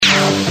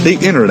the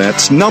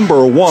Internet's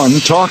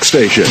 #1 talk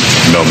station.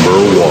 #1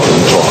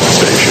 talk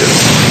station.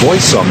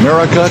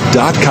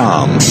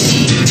 VoiceAmerica.com.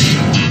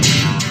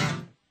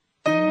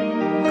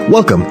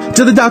 Welcome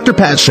to the Dr.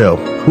 Pat Show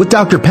with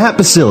Dr. Pat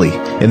Baccili.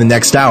 In the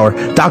next hour,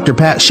 Dr.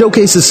 Pat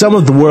showcases some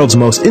of the world's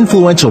most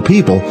influential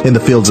people in the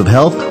fields of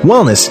health,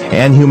 wellness,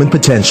 and human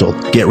potential.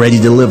 Get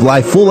ready to live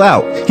life full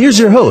out. Here's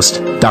your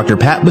host, Dr.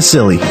 Pat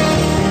Baccili.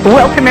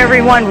 Welcome,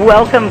 everyone.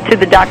 Welcome to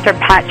the Dr.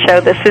 Pat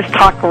Show. This is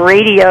Talk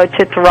Radio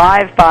to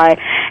Thrive By.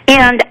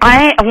 And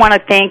I want to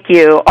thank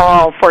you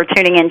all for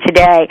tuning in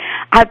today.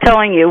 I'm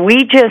telling you,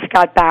 we just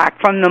got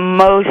back from the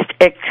most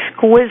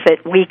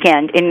exquisite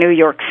weekend in New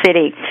York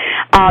City.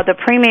 The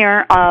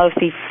premiere of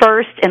the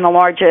first and the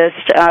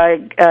largest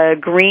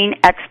Green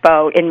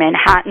Expo in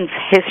Manhattan's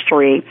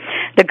history,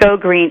 the Go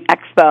Green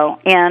Expo.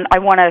 And I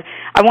want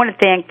to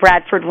thank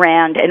Bradford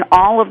Rand and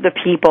all of the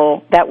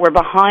people that were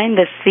behind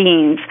the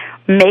scenes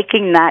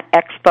making that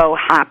expo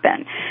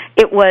happen.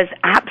 It was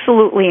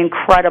absolutely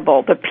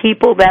incredible. The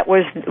people that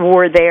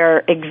were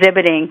there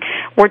exhibiting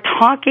were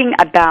talking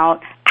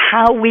about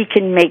how we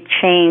can make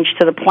change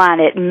to the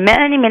planet,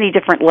 many, many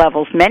different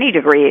levels, many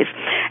degrees,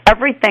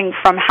 everything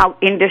from how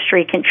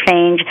industry can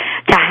change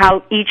to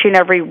how each and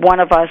every one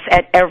of us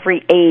at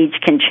every age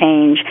can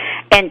change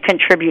and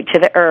contribute to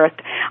the earth.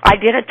 I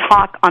did a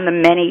talk on the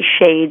many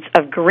shades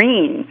of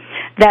green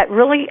that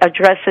really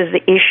addresses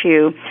the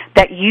issue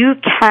that you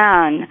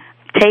can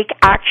take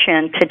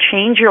action to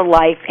change your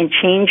life and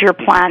change your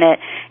planet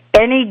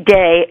any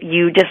day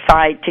you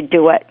decide to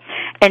do it.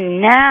 And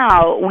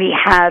now we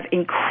have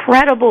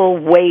incredible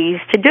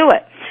ways to do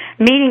it.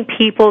 Meeting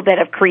people that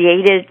have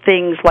created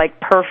things like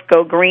Perf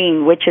Go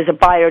Green, which is a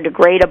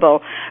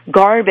biodegradable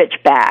garbage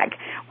bag,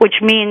 which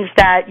means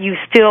that you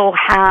still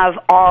have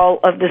all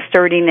of the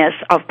sturdiness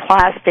of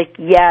plastic,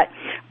 yet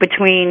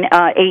between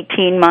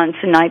 18 months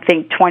and I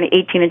think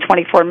 18 and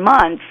 24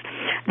 months,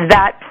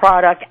 that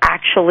product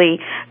actually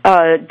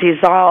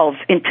dissolves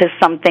into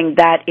something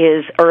that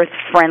is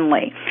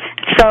earth-friendly.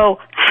 So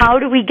how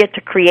do we get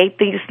to create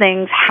these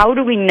things? How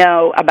do we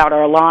know about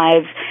our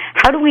lives?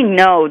 How do we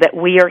know that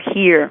we are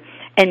here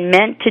and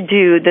meant to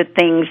do the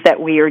things that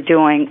we are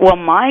doing? Well,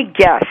 my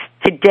guest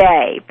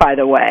today, by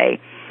the way,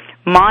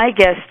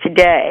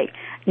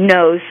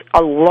 knows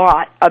a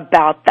lot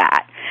about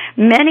that.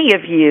 Many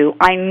of you,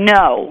 I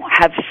know,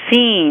 have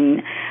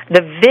seen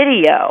the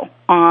video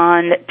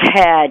on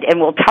TED, and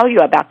we'll tell you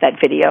about that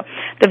video,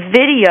 the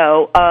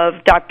video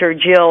of Dr.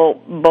 Jill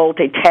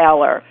Bolte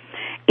Taylor.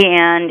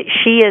 And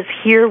she is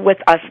here with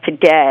us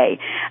today.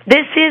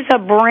 This is a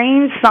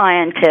brain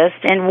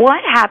scientist, and what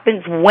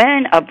happens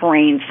when a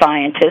brain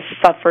scientist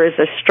suffers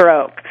a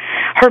stroke?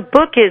 Her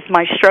book is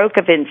My Stroke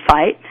of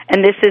Insight,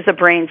 and this is a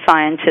brain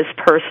scientist's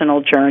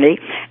personal journey.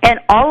 And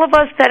all of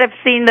us that have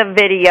seen the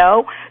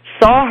video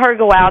saw her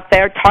go out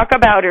there, talk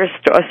about her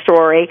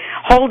story,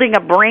 holding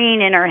a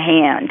brain in her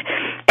hand.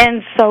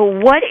 And so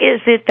what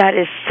is it that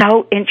is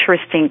so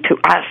interesting to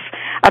us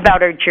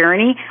about her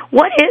journey?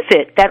 What is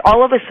it that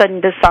all of a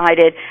sudden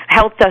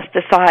helped us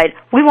decide,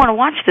 we want to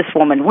watch this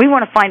woman. We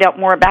want to find out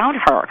more about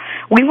her.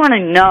 We want to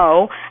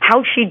know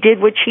how she did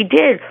what she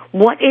did.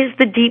 What is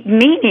the deep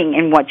meaning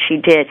in what she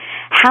did?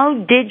 How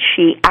did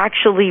she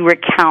actually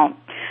recount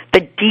the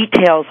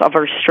details of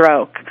her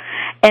stroke?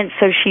 And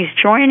so she's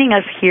joining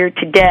us here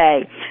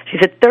today.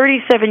 She's a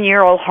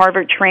 37-year-old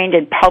Harvard-trained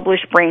and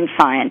published brain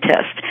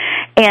scientist.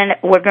 And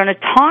we're going to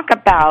talk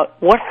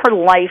about what her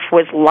life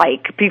was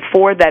like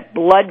before that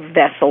blood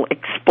vessel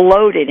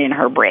exploded in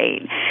her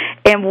brain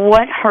and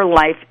what her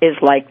life is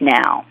like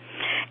now.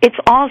 It's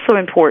also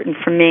important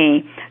for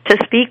me to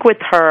speak with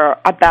her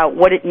about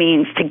what it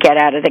means to get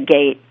out of the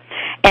gate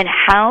and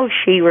how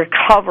she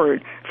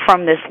recovered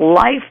from this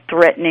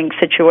life-threatening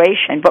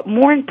situation. But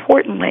more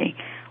importantly,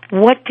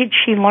 what did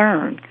she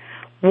learn?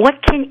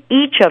 What can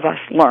each of us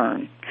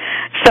learn?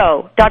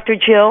 So, Dr.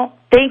 Jill,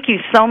 thank you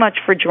so much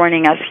for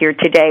joining us here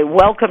today.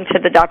 Welcome to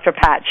the Dr.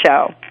 Pat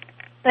Show.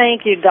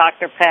 Thank you,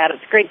 Dr. Pat.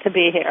 It's great to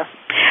be here.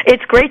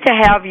 It's great to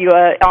have you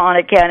on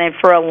again and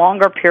for a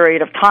longer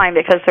period of time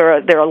because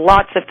there are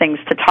lots of things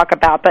to talk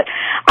about. But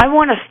I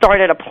want to start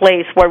at a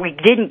place where we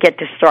didn't get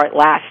to start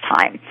last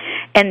time,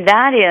 and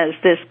that is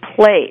this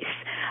place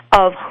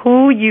of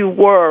who you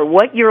were,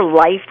 what your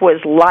life was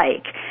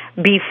like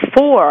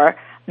before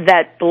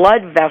that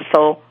blood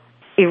vessel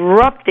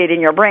erupted in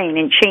your brain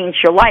and changed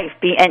your life,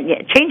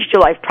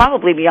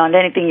 probably beyond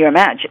anything you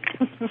imagined.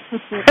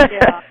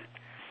 Yeah,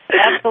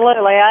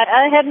 absolutely.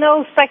 I had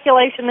no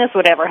speculation this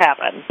would ever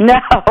happen. No.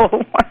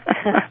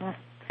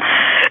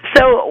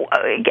 So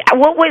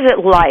what was it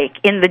like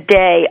in the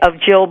day of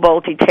Jill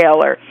Bolte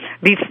Taylor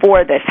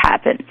before this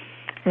happened?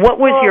 What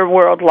was your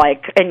world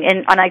like?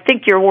 And I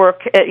think your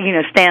work,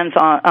 stands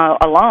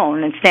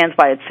alone and stands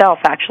by itself,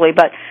 actually.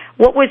 But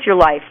what was your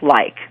life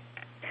like?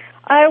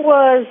 I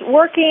was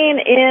working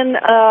in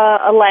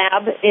a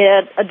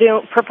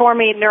lab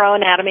performing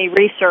neuroanatomy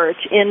research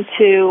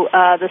into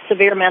the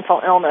severe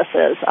mental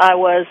illnesses. I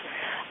was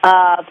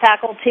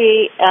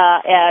faculty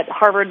at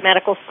Harvard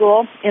Medical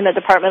School in the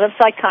Department of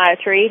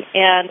Psychiatry,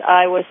 and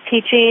I was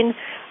teaching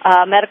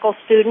medical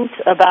students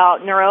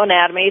about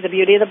neuroanatomy, the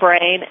beauty of the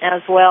brain,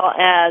 as well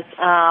as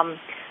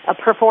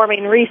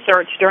performing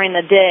research during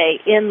the day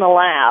in the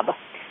lab.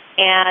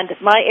 And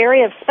my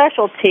area of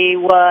specialty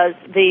was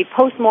the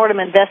postmortem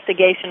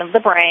investigation of the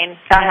brain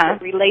as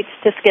it relates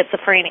to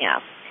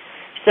schizophrenia.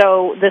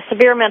 So the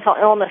severe mental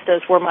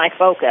illnesses were my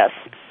focus.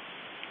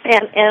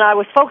 And I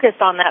was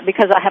focused on that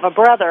because I have a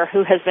brother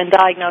who has been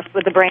diagnosed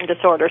with the brain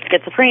disorder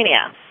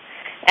schizophrenia.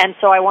 And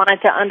so I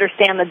wanted to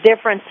understand the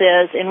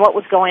differences in what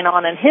was going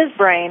on in his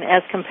brain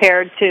as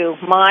compared to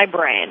my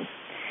brain.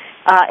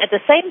 At the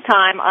same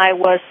time, I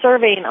was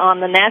serving on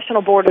the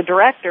National Board of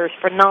Directors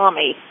for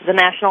NAMI, the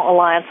National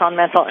Alliance on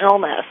Mental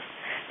Illness.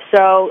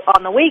 So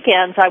on the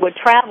weekends, I would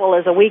travel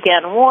as a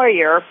weekend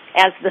warrior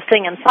as the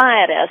singing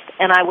scientist,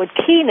 and I would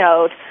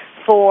keynote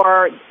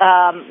for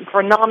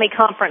NAMI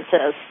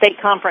conferences, state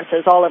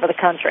conferences all over the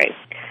country.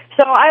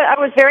 So I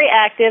was very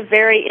active,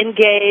 very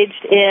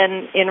engaged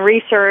in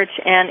research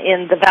and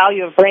in the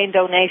value of brain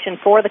donation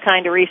for the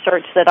kind of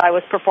research that I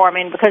was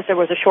performing because there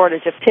was a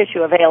shortage of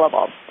tissue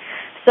available.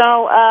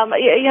 So,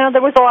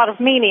 there was a lot of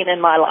meaning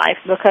in my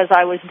life because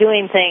I was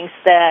doing things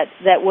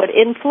that would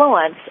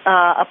influence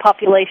a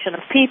population of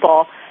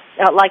people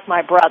like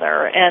my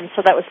brother, and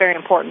so that was very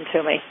important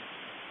to me.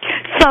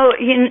 So,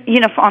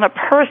 on a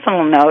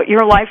personal note,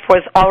 your life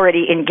was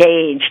already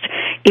engaged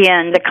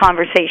in the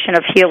conversation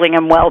of healing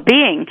and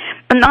well-being,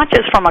 but not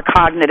just from a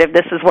cognitive,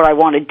 this is what I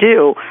want to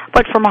do,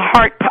 but from a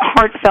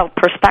heartfelt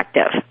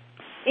perspective.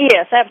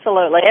 Yes,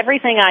 absolutely.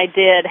 Everything I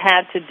did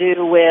had to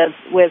do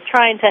with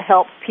trying to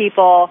help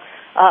people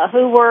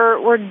who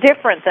were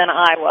different than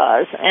I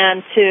was,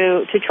 and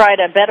to try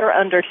to better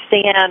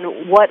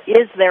understand what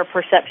is their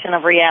perception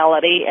of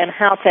reality and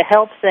how to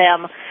help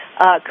them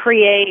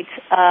create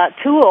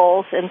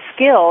tools and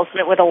skills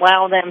that would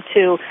allow them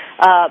to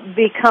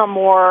become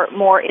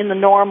more in the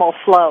normal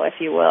flow, if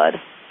you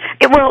would.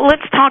 Well,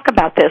 let's talk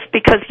about this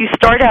because you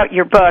start out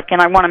your book,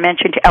 and I want to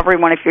mention to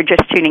everyone if you're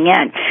just tuning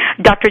in,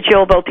 Dr.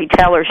 Jill Bolte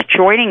Taylor is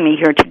joining me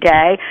here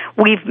today.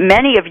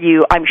 Many of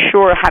you, I'm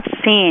sure, have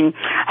seen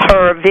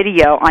her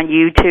video on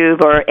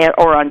YouTube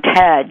or on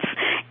TEDS,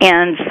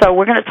 and so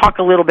we're going to talk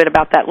a little bit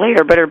about that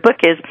later. But her book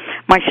is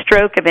My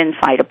Stroke of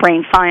Insight, A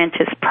Brain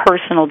Scientist's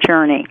Personal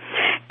Journey.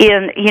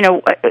 And,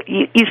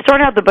 you start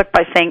out the book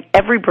by saying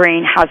every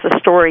brain has a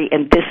story,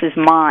 and this is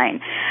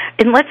mine.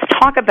 And let's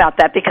talk about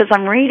that because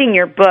I'm reading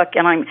your book,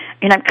 and I'm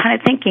kind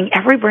of thinking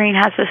every brain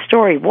has a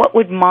story. What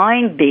would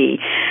mine be?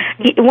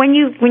 When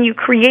you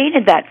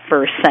created that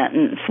first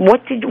sentence,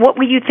 what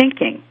were you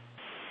thinking?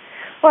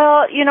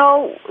 Well,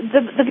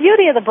 the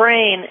beauty of the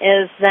brain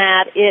is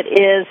that it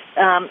is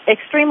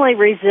extremely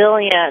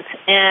resilient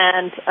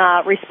and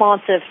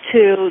responsive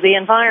to the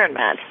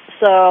environment.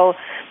 So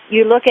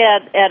you look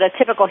at a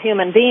typical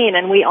human being,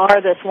 and we are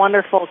this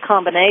wonderful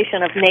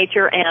combination of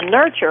nature and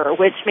nurture,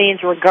 which means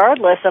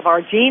regardless of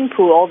our gene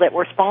pool that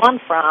we're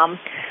spawned from,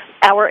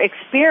 our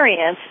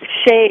experience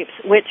shapes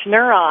which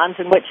neurons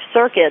and which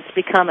circuits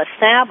become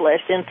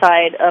established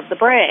inside of the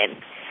brain.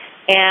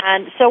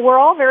 And so we're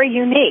all very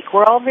unique.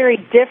 We're all very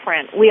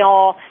different. We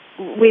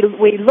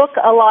look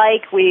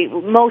alike.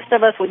 Most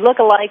of us look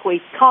alike.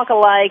 We talk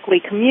alike.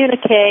 We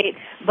communicate.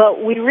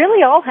 But we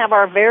really all have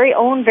our very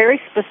own,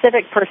 very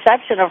specific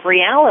perception of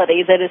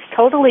reality that is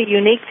totally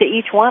unique to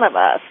each one of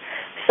us.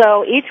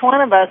 So each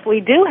one of us,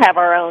 we do have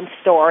our own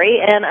story,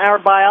 and our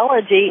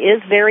biology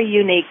is very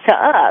unique to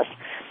us.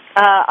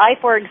 I,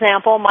 for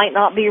example, might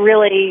not be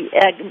really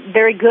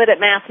very good at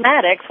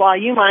mathematics, while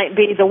you might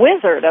be the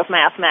wizard of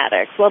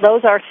mathematics. Well,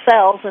 those are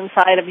cells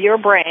inside of your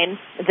brain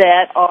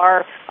that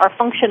are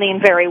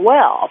functioning very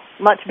well,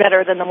 much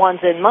better than the ones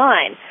in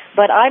mine.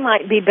 But I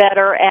might be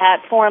better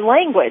at foreign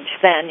language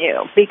than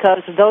you,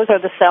 because those are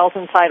the cells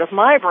inside of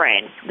my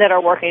brain that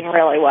are working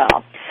really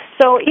well.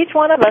 So each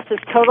one of us is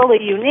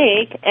totally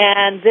unique,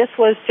 and this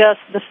was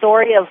just the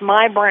story of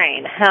my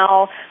brain,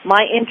 how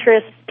my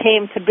interest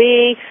came to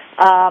be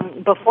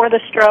before the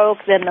stroke,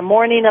 then the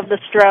morning of the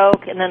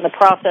stroke, and then the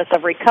process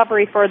of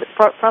recovery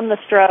from the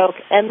stroke,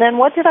 and then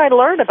what did I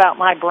learn about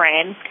my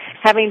brain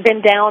having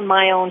been down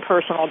my own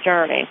personal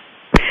journey.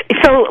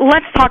 So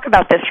let's talk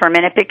about this for a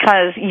minute,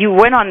 because you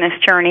went on this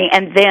journey,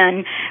 and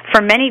then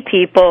for many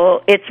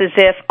people, it's as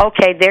if,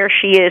 okay, there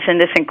she is in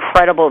this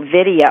incredible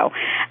video.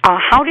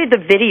 How did the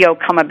video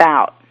come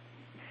about?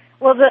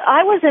 Well,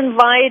 I was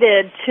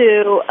invited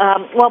to,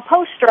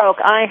 post-stroke,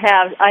 I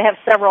have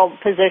several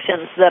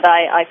positions that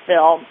I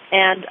fill,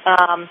 and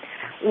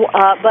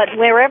but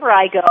wherever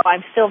I go,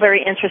 I'm still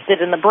very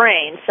interested in the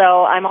brain,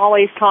 so I'm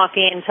always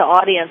talking to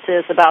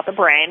audiences about the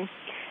brain.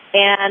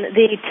 And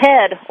the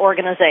TED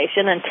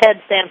organization, and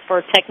TED stands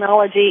for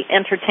Technology,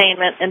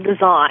 Entertainment, and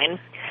Design,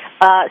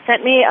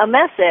 sent me a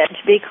message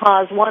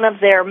because one of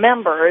their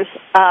members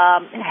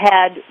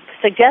had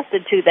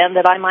suggested to them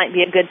that I might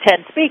be a good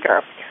TED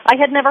speaker. I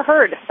had never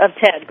heard of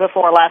TED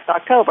before last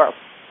October.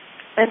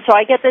 And so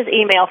I get this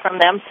email from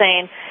them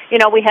saying,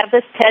 we have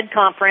this TED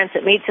conference.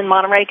 It meets in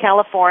Monterey,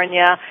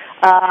 California.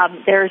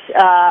 There's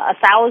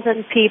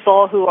 1,000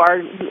 people who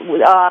are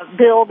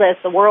billed as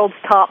the world's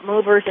top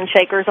movers and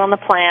shakers on the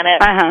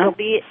planet. Uh-huh.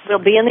 We'll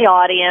be in the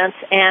audience,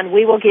 and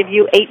we will give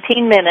you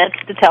 18 minutes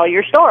to tell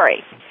your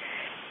story.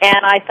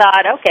 And I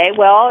thought, okay,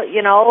 well,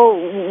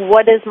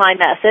 what is my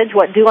message?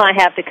 What do I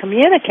have to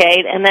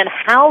communicate? And then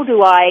how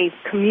do I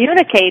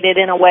communicate it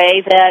in a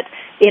way that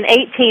in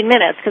 18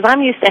 minutes, because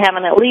I'm used to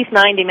having at least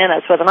 90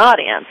 minutes with an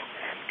audience.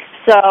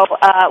 So,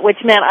 which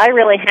meant I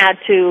really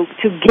had to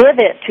give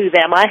it to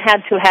them. I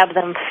had to have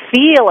them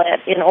feel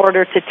it in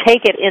order to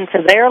take it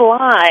into their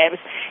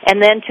lives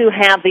and then to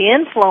have the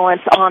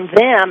influence on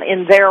them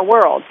in their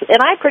worlds.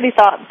 And I pretty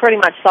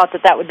much thought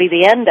that would be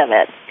the end of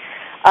it.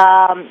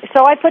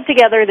 So I put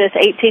together this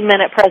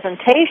 18-minute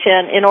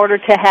presentation in order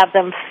to have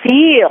them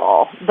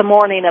feel the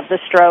morning of the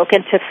stroke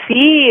and to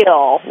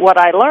feel what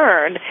I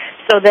learned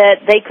so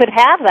that they could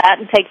have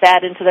that and take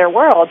that into their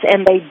worlds,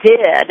 and they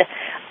did.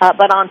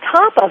 But on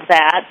top of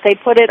that, they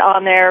put it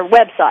on their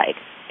website.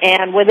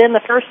 And within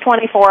the first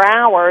 24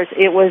 hours,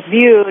 it was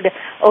viewed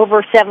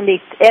over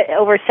 70,000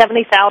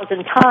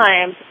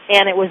 times,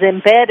 and it was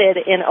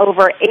embedded in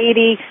over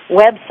 80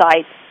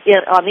 websites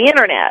on the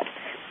Internet.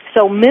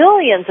 So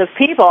millions of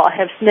people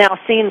have now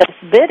seen this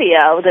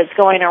video that's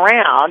going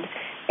around,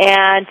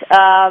 and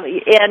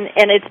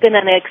it's been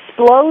an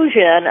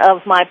explosion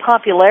of my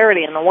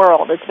popularity in the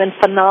world. It's been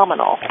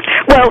phenomenal.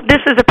 Well, this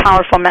is a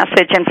powerful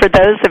message, and for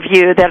those of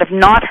you that have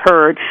not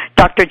heard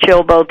Dr.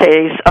 Jill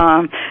Bolte's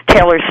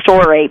Taylor's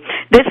story,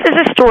 this is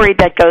a story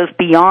that goes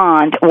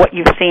beyond what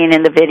you've seen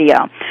in the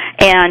video,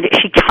 and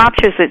she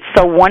captures it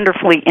so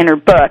wonderfully in her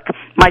book,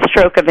 My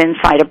Stroke of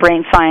Insight, A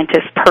Brain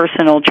Scientist's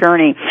Personal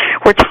Journey.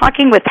 We're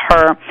talking with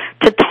her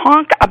to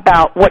talk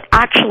about what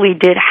actually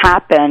did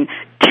happen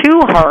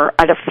to her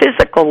at a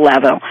physical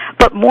level,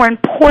 but more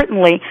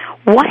importantly,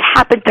 what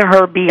happened to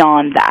her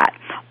beyond that?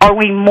 Are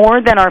we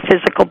more than our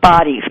physical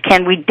bodies?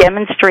 Can we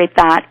demonstrate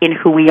that in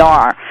who we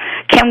are?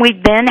 Can we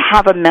then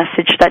have a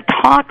message that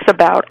talks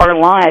about our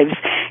lives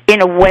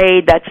in a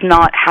way that's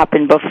not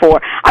happened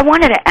before? I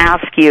wanted to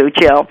ask you,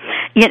 Jill,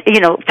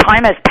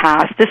 time has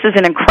passed. This is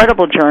an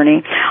incredible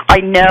journey. I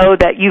know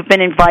that you've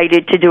been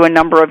invited to do a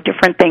number of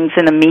different things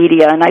in the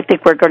media, and I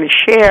think we're going to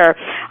share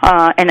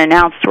and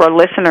announce to our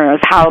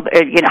listeners how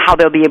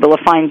they'll be able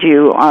to find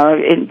you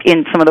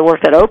in some of the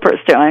work that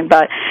Oprah's doing.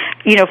 But,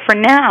 for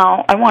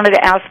now, I wanted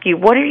to ask you,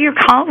 what do your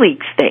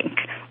colleagues think?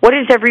 What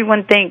does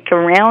everyone think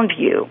around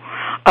you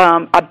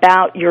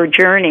about your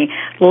journey?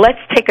 Let's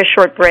take a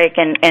short break,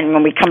 and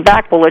when we come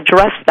back, we'll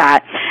address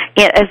that,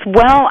 as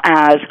well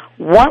as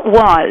what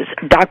was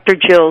Dr.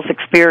 Jill's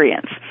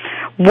experience?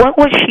 What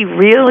was she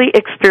really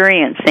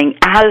experiencing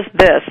as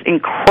this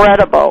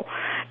incredible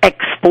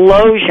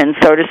explosion,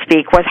 so to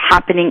speak, was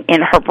happening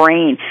in her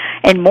brain?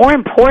 And more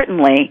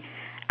importantly,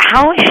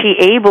 how is she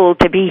able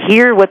to be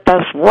here with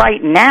us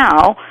right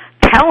now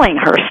telling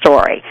her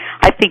story?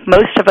 I think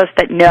most of us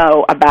that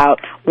know about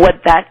when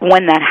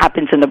that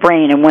happens in the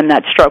brain and when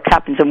that stroke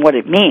happens and what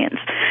it means.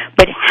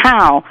 But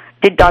how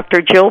did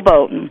Dr. Jill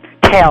Bolton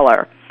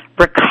Taylor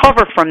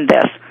recover from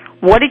this?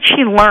 What did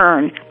she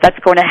learn that's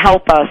going to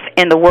help us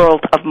in the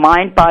world of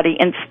mind, body,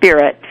 and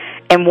spirit?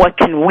 And what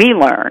can we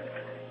learn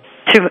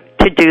to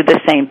do the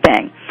same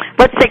thing?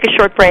 Let's take a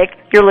short break.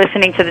 You're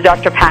listening to the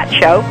Dr. Pat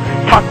Show,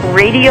 talk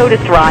radio to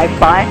thrive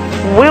by.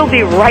 We'll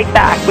be right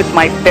back with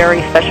my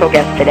very special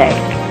guest today.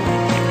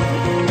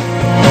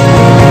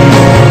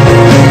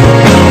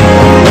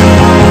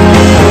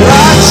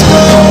 Lights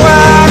go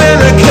out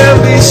and I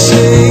can't be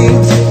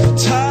seen.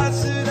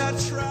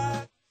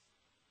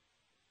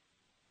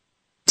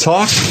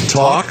 Talk.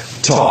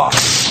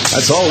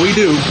 That's all we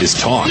do is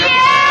talk.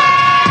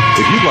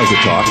 If you'd like to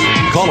talk,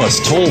 call us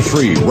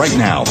toll-free right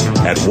now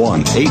at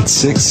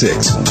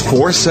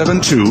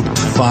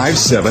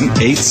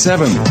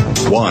 1-866-472-5787.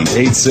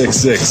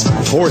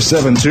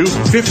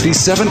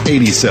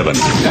 1-866-472-5787.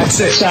 That's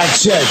it.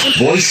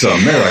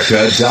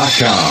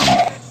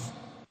 VoiceAmerica.com.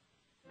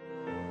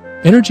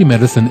 Energy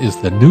medicine is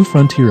the new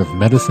frontier of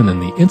medicine,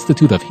 and the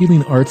Institute of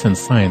Healing Arts and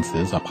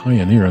Sciences, a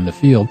pioneer in the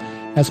field,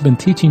 has been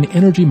teaching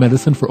energy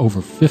medicine for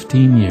over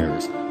 15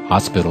 years.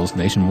 Hospitals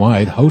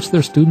nationwide host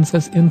their students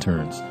as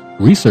interns.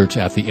 Research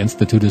at the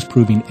Institute is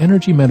proving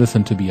energy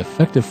medicine to be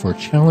effective for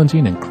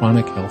challenging and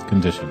chronic health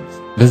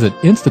conditions. Visit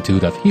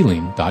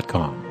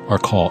instituteofhealing.com or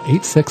call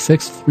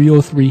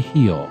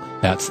 866-303-HEAL.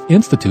 That's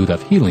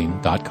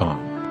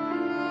instituteofhealing.com.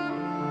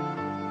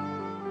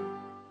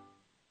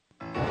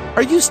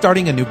 Are you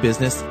starting a new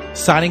business,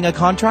 signing a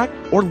contract,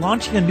 or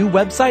launching a new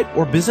website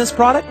or business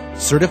product?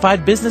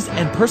 Certified business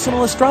and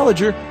personal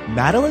astrologer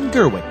Madeline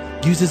Gerwin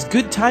uses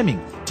good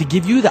timing to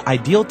give you the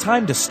ideal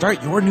time to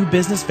start your new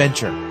business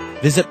venture.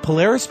 Visit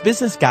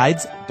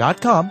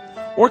PolarisBusinessGuides.com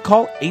or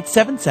call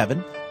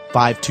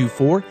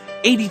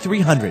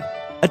 877-524-8300.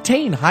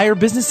 Attain higher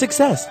business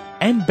success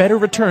and better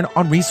return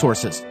on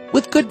resources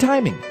with good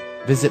timing.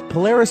 Visit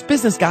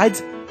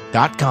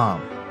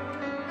PolarisBusinessGuides.com.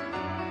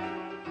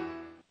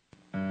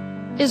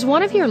 Is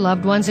one of your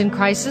loved ones in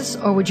crisis,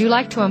 or would you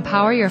like to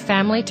empower your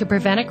family to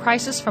prevent a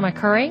crisis from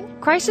occurring?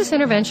 Crisis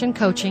Intervention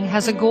Coaching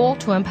has a goal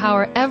to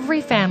empower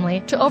every family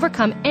to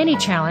overcome any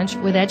challenge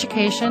with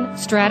education,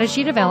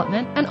 strategy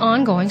development, and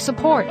ongoing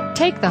support.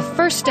 Take the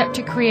first step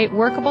to create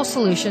workable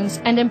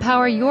solutions and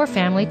empower your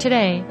family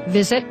today.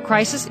 Visit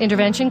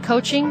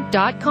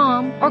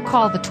crisisinterventioncoaching.com or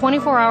call the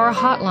 24-hour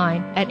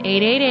hotline at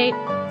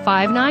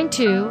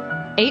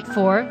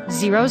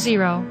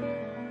 888-592-8400.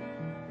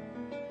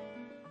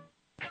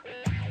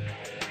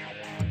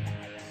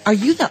 Are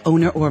you the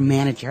owner or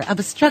manager of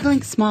a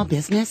struggling small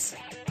business?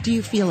 Do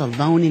you feel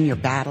alone in your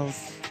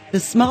battles? The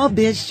Small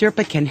Biz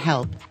Sherpa can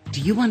help. Do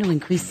you want to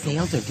increase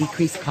sales or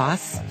decrease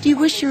costs? Do you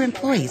wish your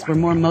employees were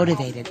more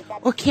motivated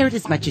or cared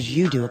as much as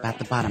you do about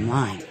the bottom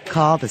line?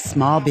 Call the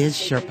Small Biz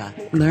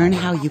Sherpa. Learn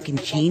how you can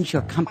change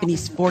your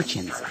company's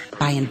fortunes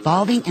by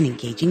involving and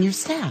engaging your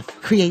staff.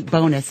 Create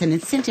bonus and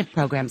incentive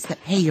programs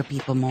that pay your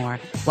people more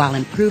while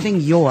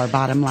improving your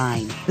bottom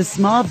line. The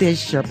Small Biz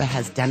Sherpa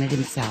has done it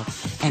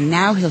himself, and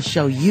now he'll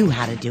show you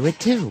how to do it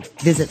too.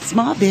 Visit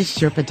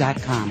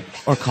smallbizsherpa.com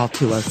or call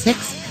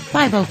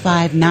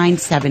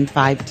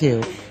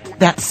 206-505-9752.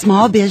 That's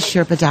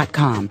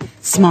smallbizsherpa.com.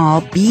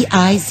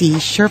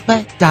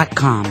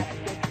 Smallbizsherpa.com.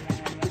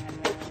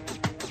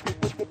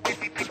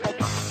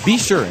 Be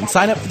sure and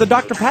sign up for the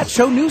Dr. Pat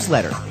Show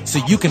newsletter so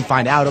you can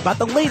find out about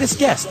the latest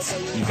guests,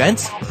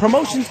 events,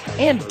 promotions,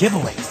 and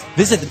giveaways.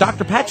 Visit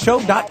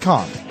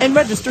thedrpatshow.com and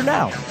register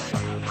now.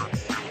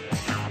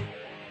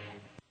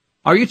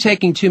 Are you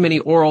taking too many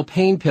oral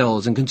pain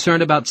pills and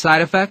concerned about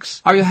side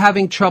effects? Are you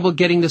having trouble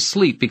getting to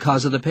sleep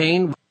because of the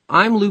pain?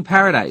 I'm Lou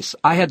Paradise.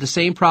 I had the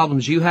same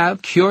problems you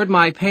have, cured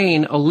my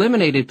pain,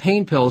 eliminated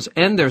pain pills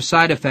and their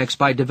side effects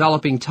by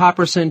developing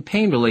Topricin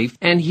Pain Relief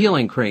and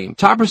Healing Cream.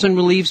 Topricin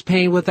relieves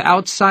pain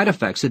without side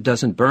effects. It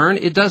doesn't burn,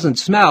 it doesn't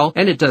smell,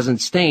 and it doesn't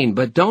stain.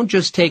 But don't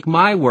just take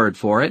my word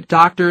for it.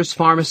 Doctors,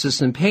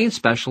 pharmacists, and pain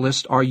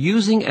specialists are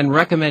using and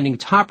recommending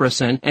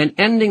Topricin and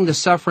ending the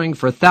suffering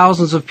for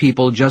thousands of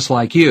people just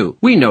like you.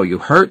 We know you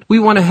hurt. We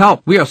want to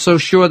help. We are so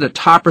sure that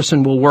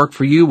Topricin will work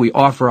for you, we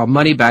offer a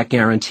money-back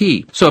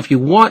guarantee. So if you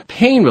want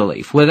pain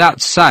relief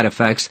without side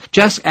effects,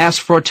 just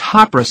ask for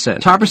Topricin.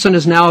 Topricin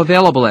is now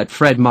available at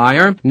Fred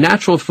Meyer,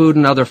 Natural Food,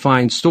 and other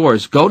fine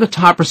stores. Go to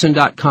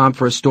Topricin.com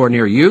for a store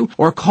near you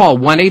or call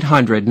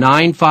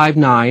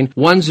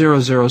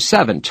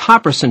 1-800-959-1007.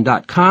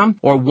 Topricin.com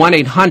or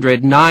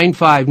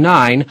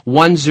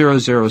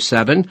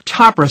 1-800-959-1007.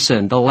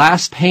 Topricin, the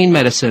last pain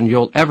medicine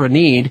you'll ever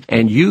need,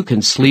 and you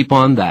can sleep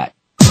on that.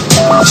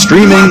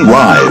 Streaming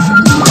live,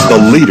 the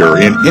leader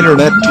in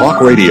Internet talk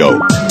radio,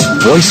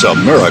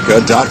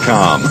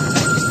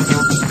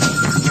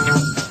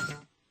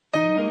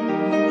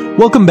 VoiceAmerica.com.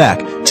 Welcome back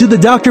to the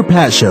Dr.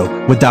 Pat Show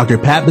with Dr.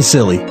 Pat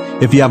Baccili.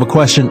 If you have a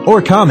question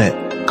or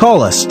comment,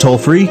 call us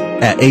toll-free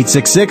at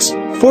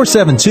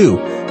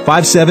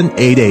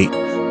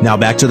 866-472-5788. Now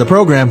back to the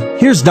program.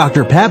 Here's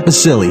Dr. Pat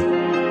Baccili.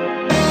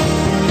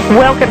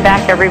 Welcome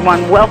back,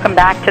 everyone. Welcome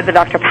back to the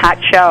Dr. Pat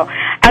Show.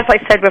 As I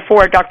said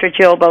before, Dr.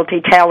 Jill Bolte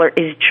Taylor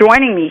is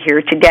joining me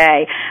here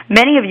today.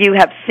 Many of you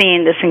have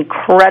seen this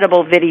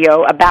incredible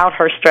video about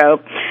her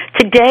stroke.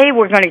 Today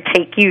we're going to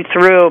take you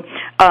through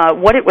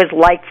what it was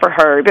like for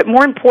her, but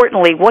more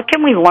importantly, what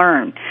can we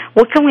learn?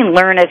 What can we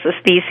learn as a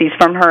species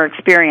from her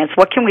experience?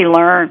 What can we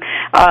learn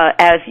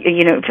as,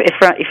 you know,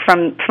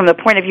 from the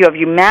point of view of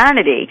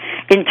humanity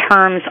in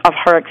terms of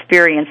her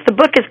experience? The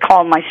book is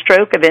called My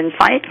Stroke of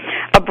Insight,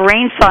 A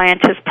Brain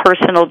Scientist's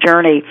Personal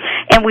Journey,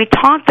 and we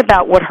talked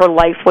about what her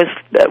life was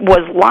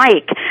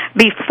like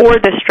before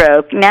the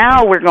stroke.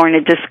 Now we're going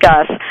to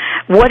discuss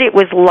what it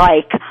was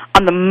like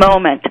on the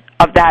moment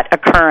of that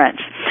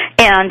occurrence.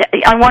 And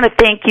I want to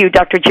thank you,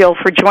 Dr. Jill,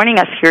 for joining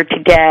us here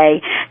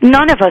today.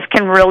 None of us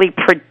can really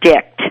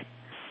predict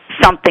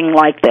something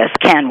like this,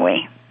 can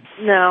we?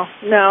 No.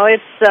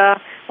 It's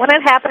when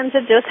it happens,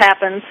 it just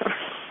happens.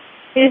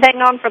 You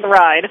hang on for the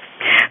ride.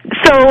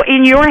 So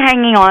in your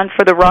hanging on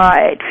for the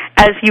ride,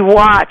 as you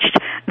watched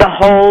the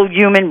whole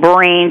human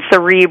brain,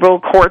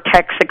 cerebral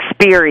cortex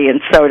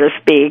experience, so to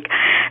speak,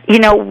 you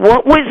know,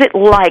 what was it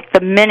like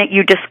the minute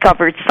you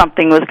discovered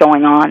something was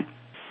going on?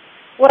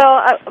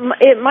 Well,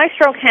 my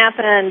stroke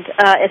happened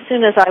as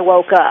soon as I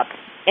woke up.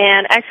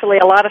 And actually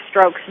a lot of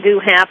strokes do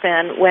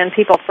happen when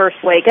people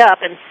first wake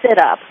up and sit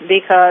up,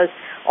 because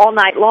all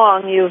night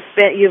long you've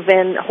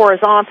been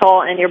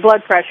horizontal and your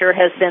blood pressure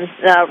has been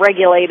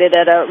regulated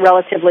at a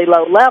relatively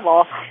low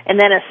level, and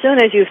then as soon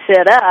as you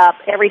sit up,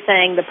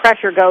 the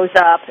pressure goes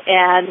up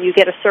and you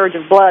get a surge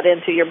of blood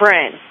into your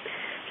brain.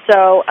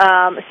 So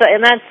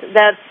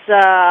that's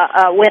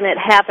when it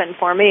happened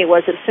for me,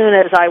 was as soon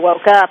as I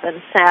woke up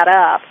and sat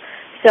up.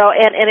 So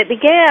and it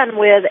began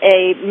with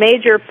a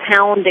major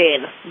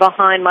pounding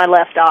behind my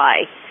left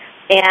eye.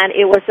 And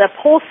it was a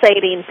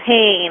pulsating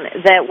pain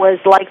that was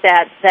like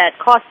that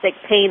caustic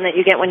pain that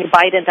you get when you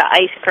bite into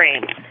ice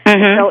cream.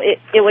 Mm-hmm. So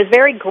it was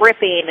very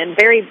gripping and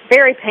very,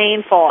 very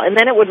painful. And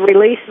then it would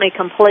release me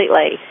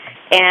completely.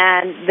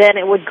 And then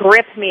it would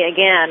grip me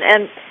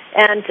again.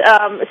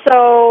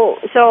 So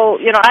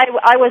you know,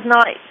 I was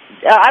not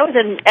was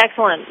in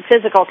excellent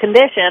physical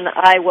condition.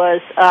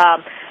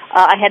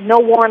 I had no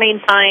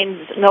warning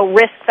signs, no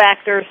risk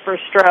factors for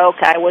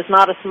stroke. I was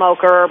not a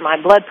smoker. My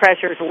blood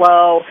pressure's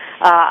low.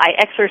 I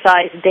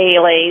exercise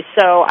daily.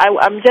 So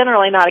I'm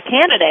generally not a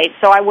candidate,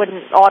 so I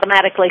wouldn't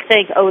automatically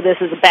think, oh, this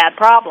is a bad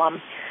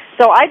problem.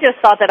 So I just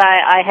thought that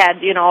I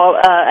had,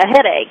 a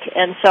headache.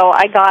 And so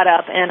I got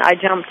up and I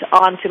jumped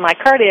onto my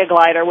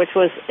CardioGlider, which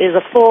is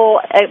a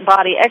full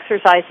body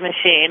exercise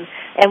machine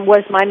and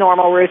was my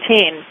normal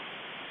routine.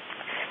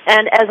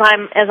 And as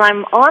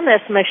I'm on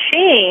this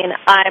machine,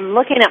 I'm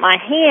looking at my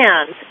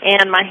hands,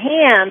 and my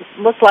hands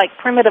looked like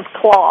primitive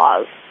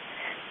claws.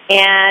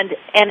 And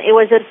it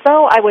was as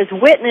though I was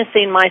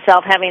witnessing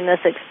myself having this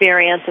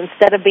experience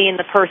instead of being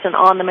the person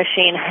on the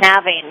machine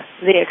having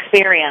the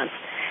experience.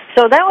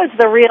 So that was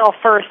the real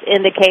first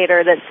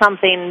indicator that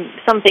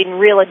something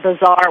really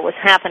bizarre was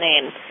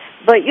happening.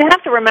 But you have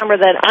to remember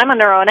that I'm a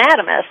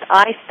neuroanatomist.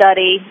 I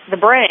study the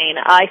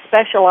brain. I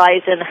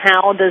specialize in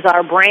how does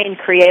our brain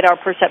create our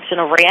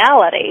perception of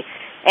reality.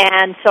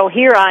 And so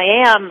here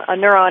I am, a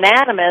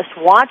neuroanatomist,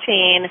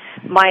 watching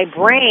my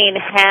brain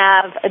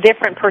have a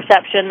different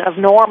perception of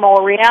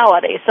normal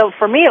reality. So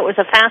for me, it was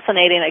a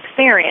fascinating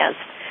experience.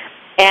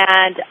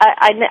 And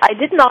I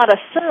did not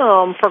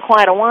assume for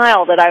quite a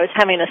while that I was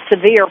having a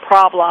severe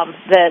problem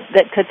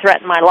that could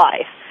threaten my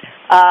life.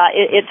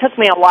 It took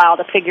me a while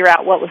to figure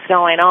out what was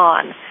going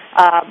on,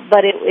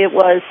 but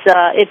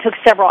it took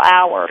several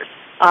hours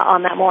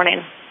on that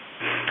morning.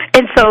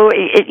 And so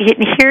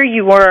here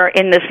you were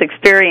in this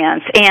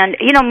experience, and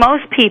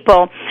most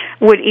people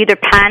would either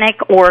panic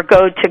or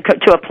go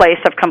to a place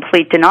of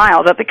complete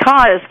denial. But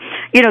because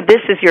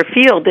this is your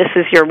field, this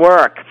is your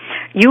work,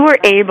 you were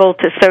able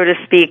to, so to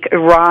speak,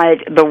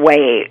 ride the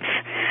waves.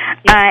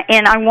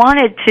 And I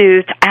wanted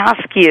to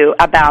ask you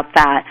about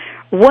that.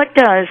 What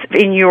does,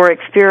 in your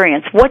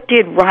experience, what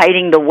did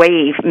riding the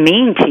wave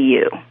mean to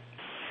you?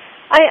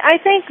 I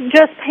think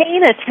just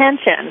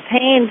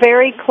paying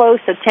very close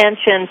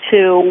attention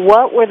to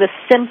what were the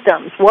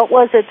symptoms, what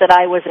was it that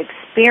I was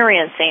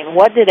experiencing,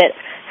 what did it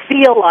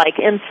feel like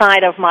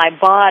inside of my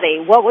body,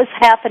 what was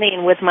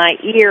happening with my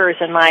ears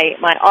and my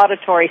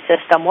auditory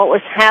system, what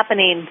was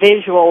happening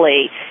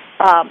visually,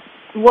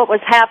 what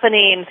was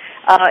happening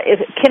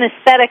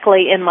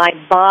kinesthetically in my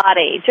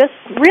body, just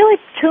really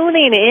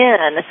tuning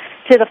in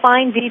to the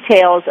fine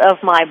details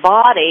of my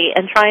body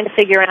and trying to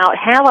figure out,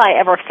 have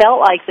I ever felt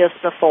like this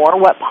before,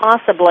 what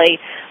possibly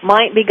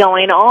might be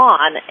going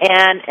on.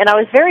 And I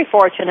was very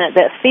fortunate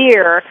that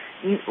fear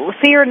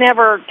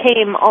never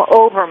came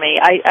over me.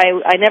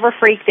 I never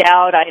freaked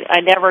out.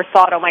 I never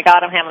thought, oh my God,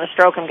 I'm having a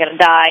stroke, I'm going to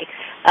die.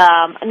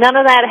 None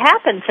of that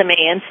happened to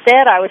me.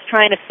 Instead, I was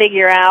trying to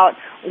figure out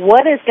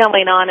what is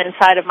going on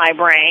inside of my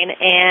brain,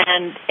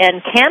 and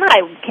can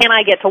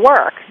I get to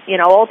work?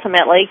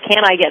 Ultimately,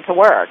 can I get to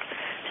work?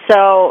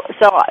 So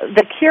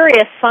the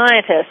curious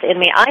scientist in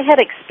me, I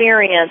had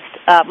experienced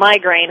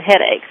migraine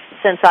headaches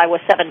since I was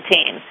 17.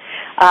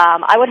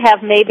 I would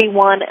have maybe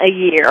one a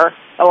year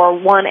or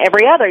one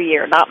every other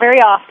year, not very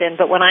often,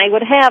 but when I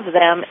would have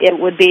them, it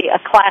would be a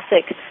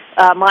classic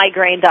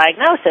migraine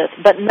diagnosis.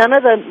 But none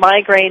of the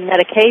migraine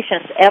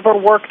medications ever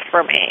worked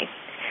for me.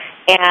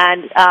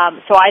 And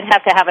so I'd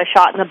have to have a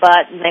shot in the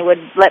butt, and they would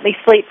let me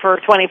sleep for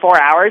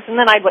 24 hours, and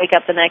then I'd wake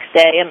up the next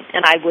day,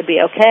 and I would be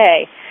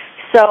okay.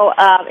 So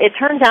it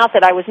turns out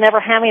that I was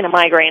never having a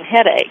migraine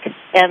headache,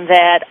 and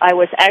that I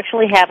was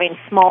actually having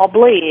small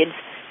bleeds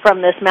from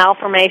this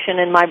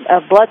malformation in my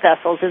blood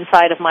vessels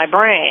inside of my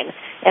brain.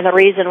 And the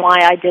reason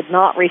why I did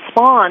not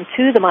respond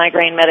to the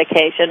migraine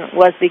medication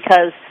was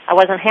because I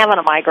wasn't having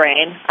a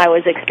migraine. I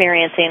was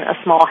experiencing a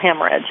small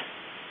hemorrhage.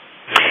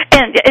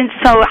 And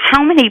so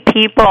how many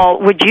people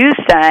would you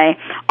say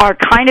are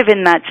kind of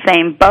in that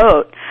same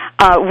boat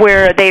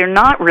where they're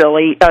not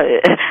really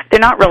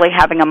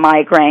having a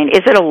migraine?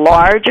 Is it a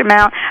large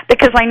amount?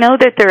 Because I know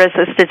that there is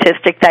a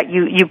statistic that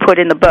you put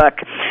in the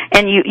book,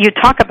 and you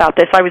talk about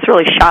this. I was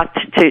really shocked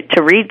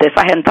to read this.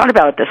 I hadn't thought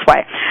about it this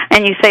way.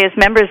 And you say, as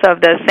members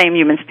of the same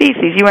human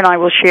species, you and I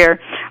will share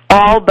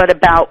all but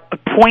about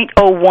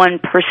 0.01%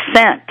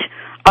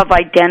 of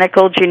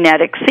identical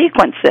genetic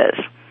sequences.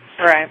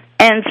 Right.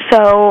 And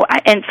so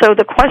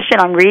the question,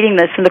 I'm reading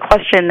this, and the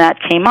question that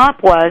came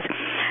up was,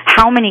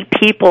 how many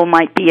people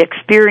might be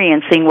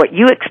experiencing what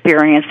you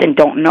experienced and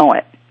don't know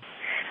it?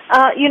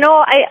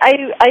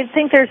 I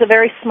think there's a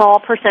very small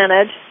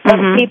percentage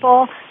of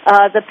people.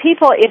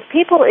 If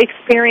people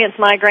experience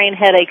migraine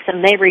headaches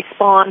and they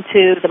respond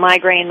to the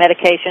migraine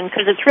medication,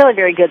 because it's really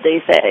very good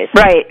these days.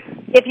 Right.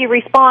 If you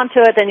respond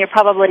to it, then you're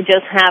probably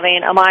just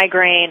having a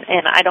migraine,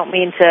 and I don't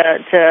mean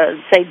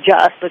to say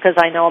just, because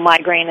I know a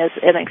migraine is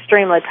an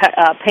extremely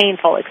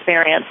painful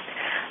experience.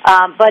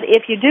 But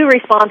if you do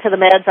respond to the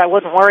meds, I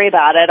wouldn't worry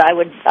about it.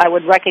 I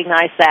would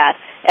recognize that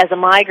as a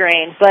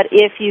migraine. But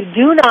if you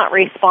do not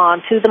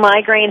respond to the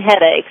migraine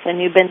headaches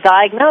and you've been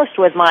diagnosed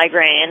with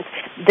migraines,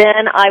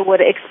 then I would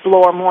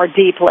explore more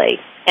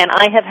deeply. And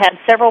I have had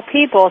several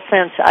people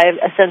since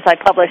I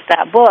published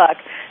that book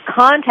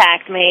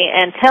contact me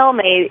and tell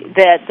me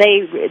that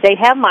they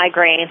have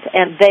migraines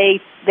and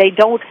they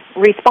don't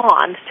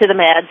respond to the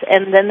meds,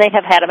 and then they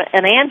have had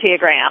an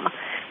angiogram,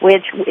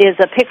 which is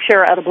a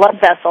picture of the blood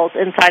vessels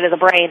inside of the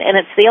brain, and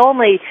it's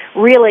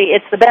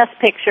the best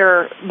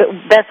picture, the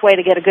best way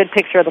to get a good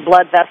picture of the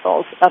blood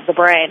vessels of the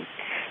brain.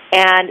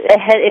 And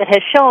it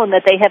has shown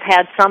that they have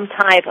had some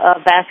type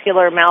of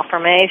vascular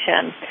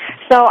malformation.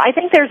 So I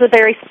think there's a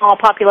very small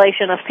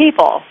population of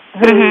people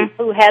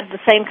who had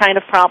the same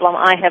kind of problem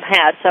I have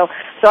had. So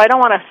I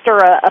don't want to stir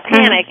a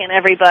panic in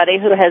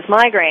everybody who has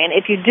migraine.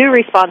 If you do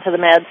respond to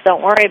the meds, don't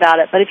worry about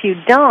it. But if you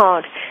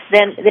don't,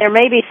 then there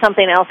may be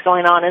something else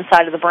going on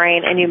inside of the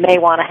brain, and you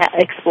may want to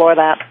explore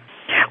that.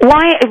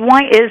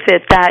 Why is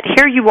it that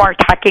here you are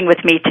talking with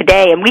me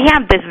today, and we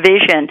have this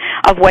vision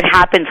of what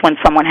happens when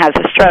someone has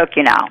a stroke,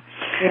 you know?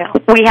 Yeah.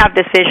 We have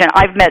this vision.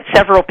 I've met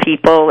several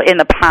people in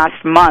the past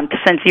month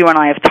since you and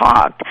I have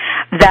talked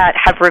that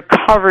have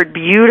recovered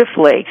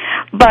beautifully,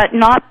 but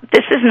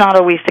this is not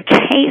always the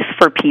case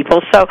for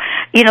people. So,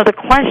 you know, the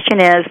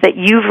question is that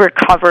you've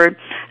recovered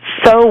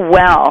so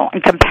well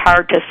and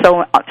compared to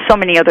so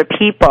many other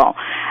people.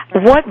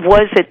 What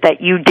was it that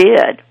you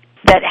did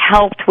that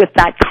helped with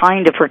that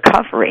kind of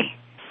recovery?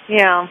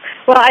 Yeah.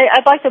 Well,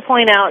 I'd like to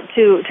point out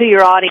to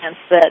your audience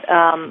that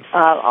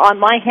on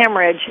my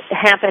hemorrhage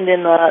happened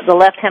in the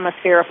left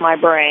hemisphere of my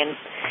brain.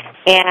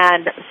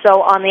 And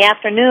so on the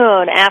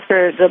afternoon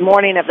after the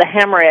morning of the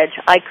hemorrhage,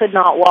 I could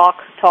not walk,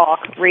 talk,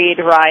 read,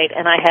 write,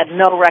 and I had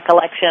no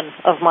recollection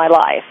of my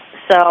life.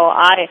 So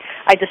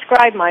I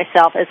described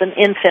myself as an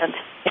infant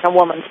in a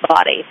woman's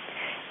body.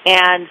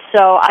 And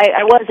so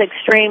I was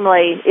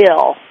extremely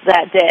ill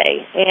that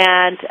day,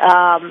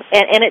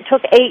 and it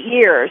took 8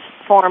 years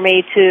for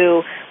me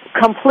to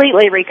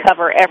completely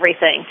recover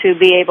everything, to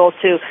be able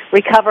to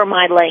recover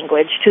my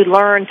language, to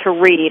learn to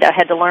read. I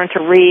had to learn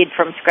to read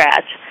from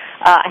scratch.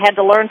 I had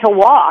to learn to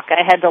walk.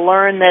 I had to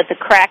learn that the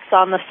cracks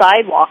on the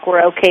sidewalk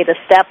were okay to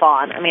step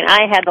on. I mean,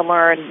 I had to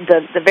learn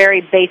the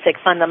very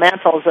basic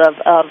fundamentals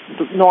of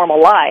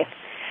normal life.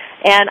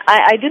 And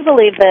I do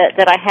believe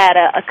that I had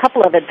a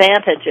couple of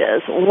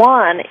advantages.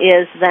 One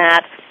is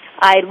that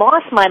I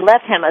lost my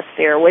left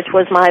hemisphere, which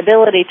was my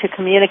ability to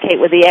communicate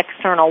with the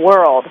external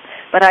world,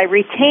 but I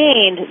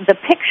retained the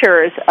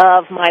pictures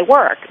of my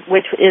work,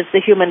 which is the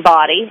human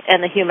body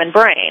and the human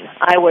brain.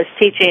 I was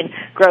teaching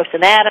gross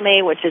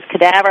anatomy, which is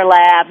cadaver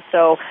lab,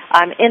 so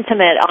I'm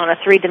intimate on a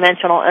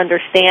three-dimensional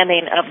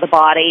understanding of the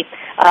body,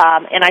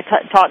 and I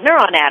taught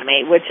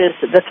neuroanatomy, which is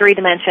the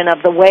three-dimension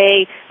of the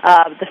way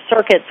the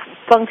circuits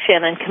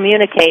function and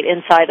communicate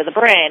inside of the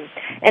brain.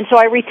 And so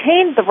I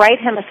retained the right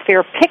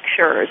hemisphere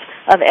pictures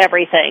of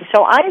everything.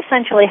 So I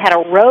essentially had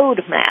a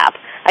road map.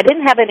 I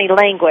didn't have any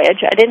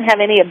language. I didn't have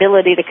any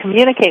ability to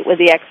communicate with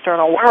the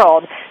external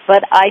world,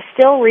 but I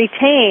still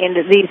retained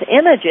these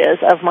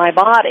images of my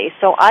body,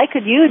 so I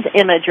could use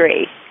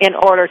imagery in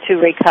order to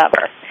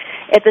recover.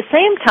 At the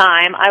same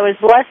time, I was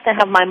blessed to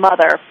have my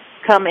mother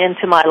come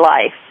into my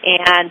life,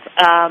 and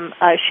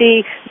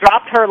she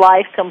dropped her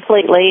life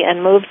completely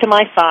and moved to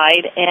my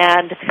side,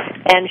 and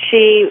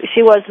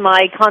she was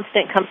my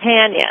constant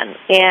companion,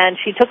 and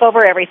she took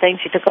over everything.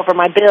 She took over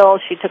my bills,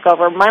 she took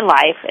over my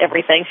life,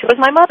 everything. She was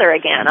my mother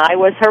again. I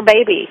was her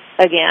baby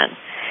again.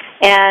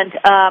 And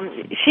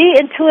she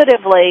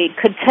intuitively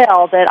could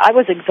tell that I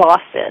was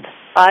exhausted.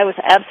 I was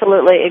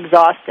absolutely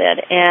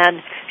exhausted,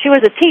 and she was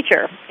a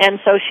teacher, and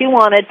so she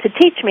wanted to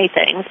teach me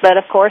things, but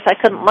of course I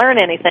couldn't learn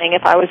anything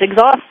if I was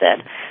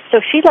exhausted. So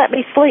she let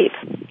me sleep,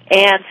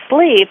 and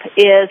sleep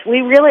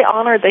we really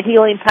honored the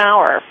healing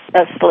power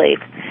of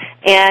sleep.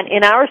 And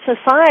in our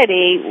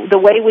society, the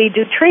way we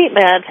do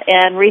treatment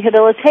and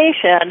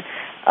rehabilitation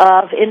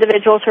of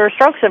individuals who are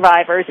stroke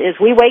survivors is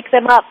we wake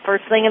them up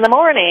first thing in the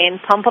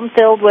morning, pump them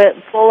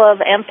full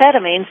of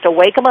amphetamines to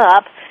wake them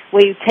up.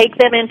 We take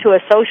them into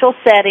a social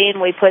setting.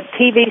 We put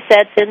TV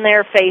sets in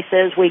their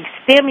faces. We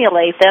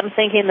stimulate them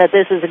thinking that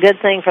this is a good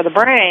thing for the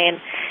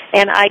brain.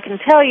 And I can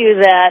tell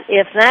you that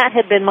if that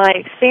had been my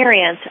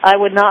experience, I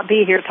would not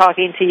be here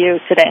talking to you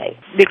today,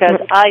 because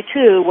I,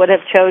 too, would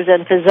have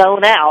chosen to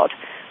zone out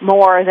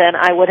more than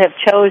I would have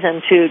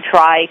chosen to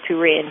try to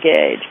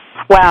reengage.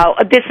 Wow,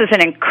 this is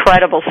an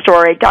incredible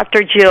story.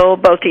 Dr. Jill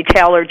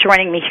Bolte-Taylor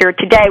joining me here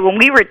today. When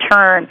we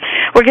return,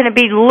 we're going to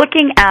be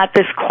looking at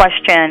this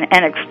question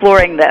and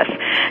exploring this.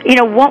 You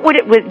know, what would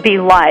it be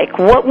like?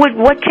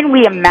 What can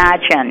we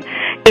imagine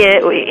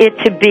it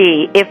to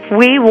be if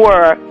we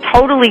were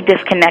totally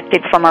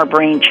disconnected from our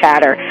brain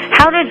chatter?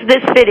 How does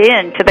this fit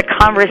into the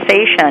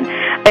conversation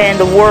and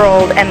the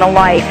world and the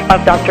life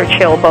of Dr.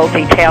 Jill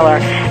Bolte-Taylor?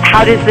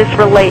 How does this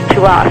relate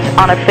to us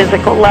on a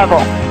physical level?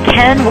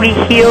 Can we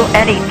heal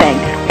anything?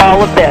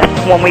 All of this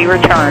when we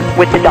return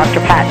with the Dr.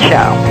 Pat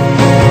Show.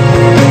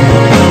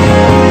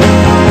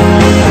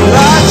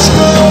 Lights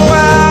go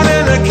out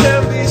and I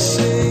can't be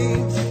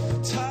seen.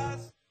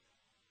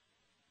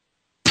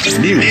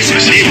 News,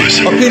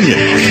 opinion,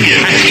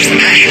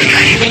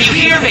 Can you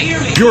hear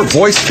me? Your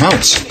voice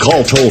counts.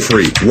 Call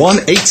toll-free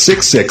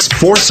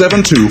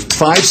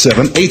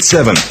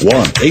 1-866-472-5787.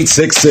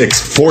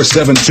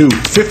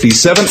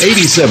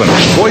 1-866-472-5787.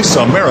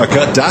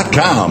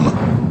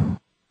 VoiceAmerica.com.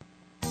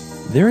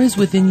 There is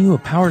within you a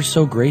power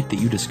so great that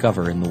you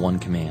discover in the One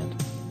Command.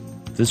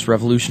 This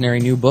revolutionary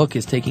new book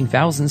is taking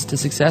thousands to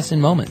success in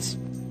moments.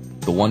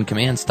 The One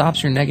Command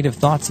stops your negative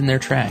thoughts in their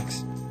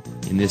tracks.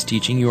 In this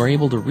teaching, you are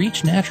able to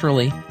reach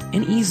naturally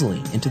and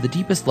easily into the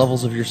deepest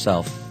levels of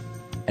yourself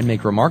and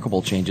make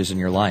remarkable changes in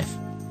your life.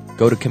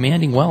 Go to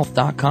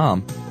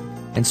commandingwealth.com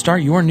and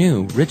start your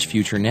new rich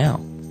future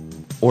now.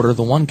 Order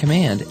the One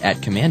Command at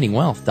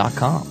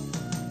commandingwealth.com.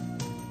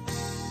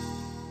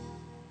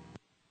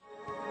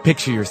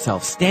 Picture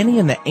yourself standing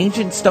in the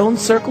ancient stone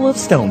circle of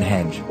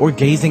Stonehenge or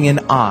gazing in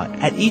awe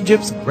at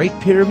Egypt's Great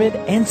Pyramid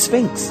and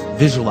Sphinx.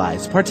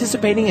 Visualize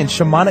participating in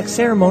shamanic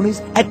ceremonies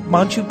at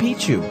Machu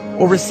Picchu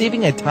or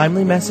receiving a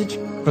timely message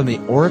from the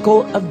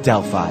Oracle of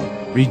Delphi.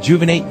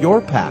 Rejuvenate your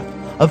path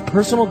of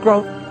personal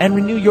growth and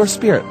renew your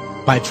spirit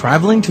by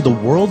traveling to the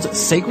world's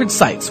sacred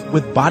sites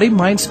with Body,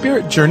 Mind,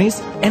 Spirit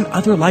Journeys and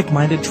other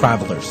like-minded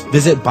travelers.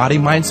 Visit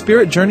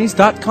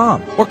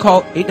bodymindspiritjourneys.com or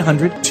call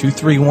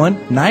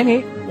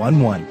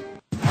 800-231-9811.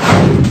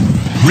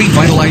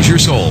 Revitalize your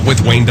soul with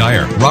Wayne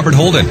Dyer, Robert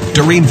Holden,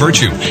 Doreen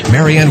Virtue,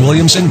 Marianne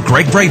Williamson,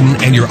 Greg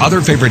Braden, and your other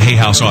favorite Hay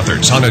House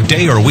authors on a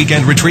day or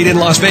weekend retreat in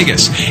Las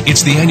Vegas.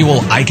 It's the annual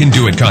I Can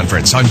Do It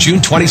conference on June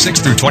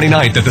 26th through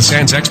 29th at the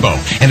Sands Expo,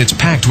 and it's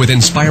packed with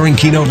inspiring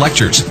keynote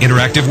lectures,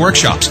 interactive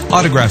workshops,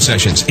 autograph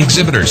sessions,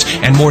 exhibitors,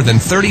 and more than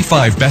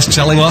 35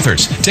 best-selling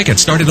authors.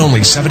 Tickets start at only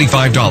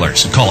 $75.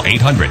 Call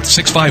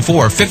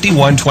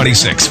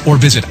 800-654-5126 or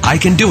visit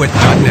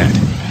icandoit.net.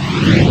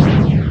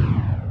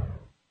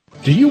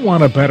 Do you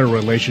want a better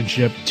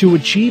relationship, to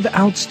achieve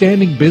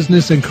outstanding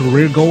business and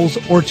career goals,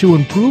 or to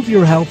improve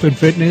your health and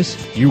fitness?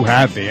 You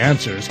have the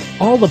answers.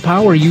 All the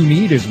power you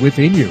need is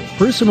within you.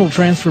 Personal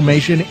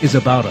transformation is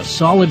about a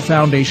solid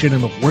foundation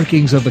in the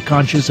workings of the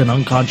conscious and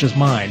unconscious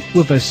mind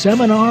with a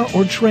seminar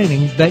or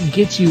training that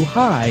gets you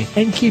high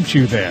and keeps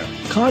you there.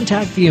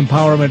 Contact the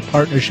Empowerment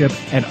Partnership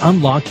and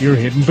unlock your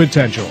hidden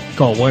potential.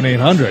 Call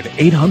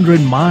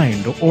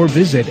 1-800-800-MIND or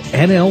visit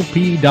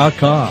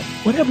NLP.com.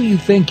 Whatever you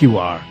think you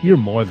are, you're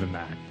more than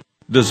that.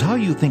 Does how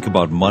you think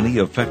about money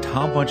affect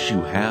how much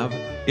you have?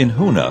 In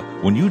HUNA,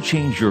 when you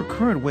change your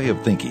current way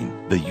of thinking,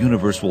 the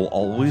universe will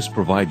always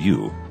provide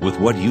you with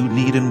what you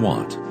need and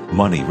want.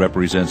 Money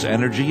represents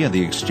energy and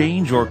the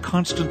exchange or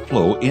constant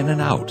flow in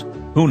and out.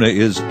 HUNA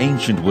is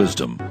ancient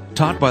wisdom,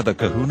 taught by the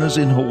kahunas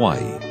in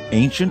Hawaii.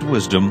 Ancient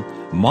wisdom,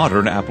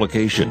 modern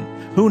application.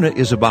 HUNA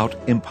is about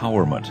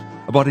empowerment,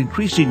 about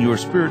increasing your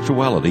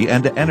spirituality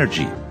and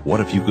energy. What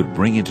if you could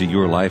bring into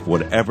your life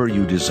whatever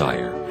you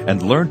desire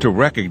and learn to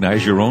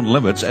recognize your own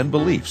limits and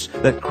beliefs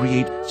that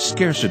create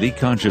scarcity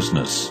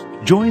consciousness?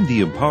 Join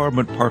the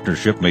Empowerment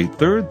Partnership May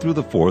 3rd through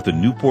the 4th in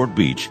Newport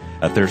Beach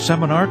at their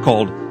seminar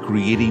called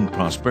Creating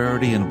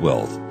Prosperity and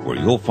Wealth, where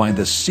you'll find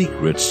the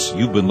secrets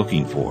you've been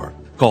looking for.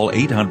 Call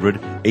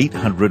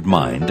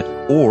 800-800-MIND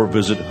or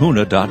visit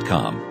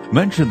HUNA.com.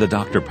 Mention the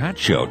Dr. Pat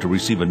Show to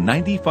receive a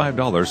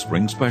 $95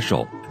 spring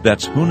special.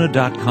 That's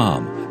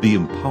HUNA.com, the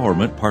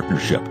Empowerment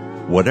Partnership.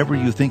 Whatever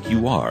you think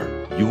you are,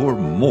 you're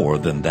more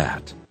than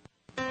that.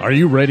 Are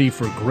you ready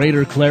for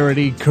greater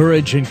clarity,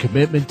 courage, and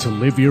commitment to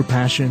live your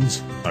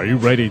passions? Are you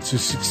ready to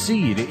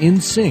succeed in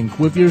sync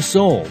with your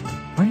soul?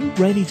 Are you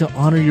ready to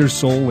honor your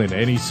soul in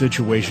any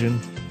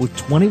situation? With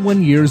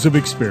 21 years of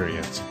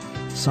experience,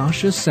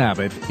 Sasha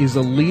Sabat is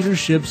a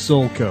leadership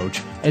soul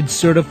coach and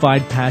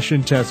certified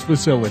passion test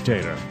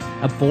facilitator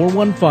at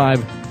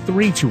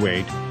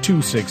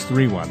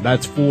 415-328-2631.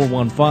 That's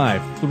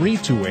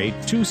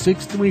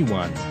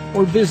 415-328-2631.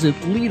 Or visit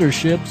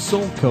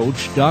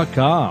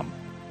leadershipsoulcoach.com.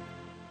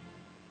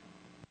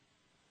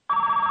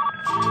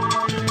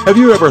 Have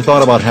you ever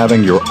thought about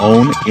having your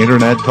own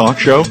internet talk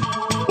show?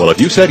 Well, if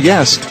you said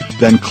yes,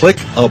 then click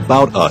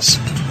About Us.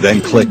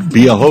 Then click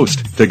Be a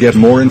Host to get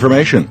more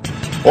information.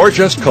 Or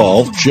just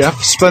call Jeff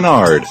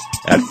Spinard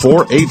at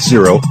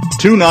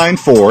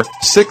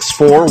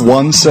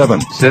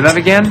 480-294-6417. Say that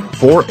again?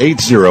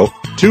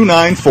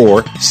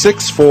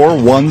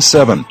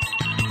 480-294-6417.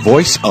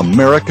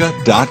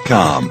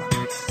 VoiceAmerica.com.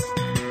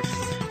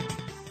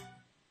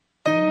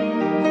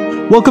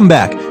 Welcome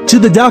back to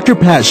the Dr.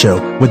 Pat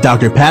Show with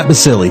Dr. Pat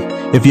Basili.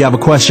 If you have a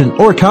question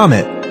or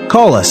comment,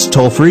 call us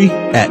toll-free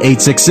at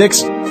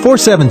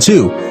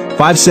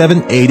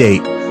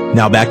 866-472-5788.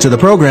 Now back to the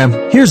program.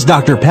 Here's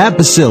Dr. Pat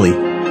Basili.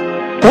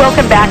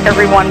 Welcome back,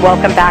 everyone.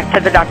 Welcome back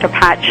to the Dr.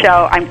 Pat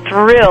Show. I'm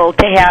thrilled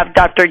to have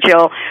Dr.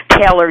 Jill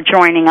Taylor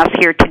joining us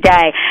here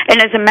today. And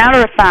as a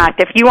matter of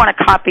fact, if you want a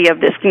copy of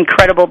this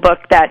incredible book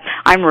that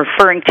I'm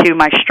referring to,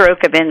 My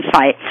Stroke of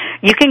Insight,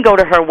 you can go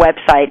to her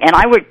website. And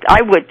I would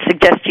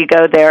suggest you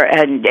go there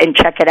and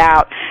check it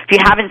out. If you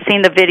haven't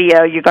seen the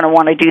video, you're going to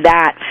want to do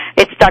that.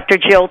 It's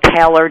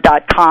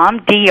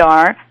drjilltaylor.com,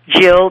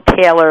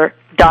 drjilltaylor.com.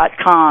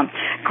 DrPatShow.com.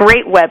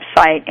 Great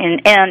website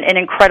and an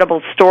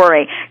incredible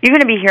story. You're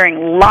going to be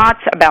hearing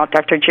lots about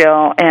Dr.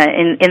 Jill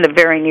in the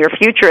very near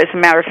future. As a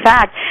matter of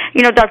fact,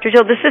 you know, Dr.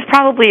 Jill, this is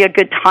probably a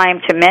good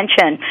time to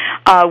mention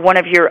one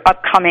of your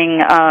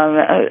upcoming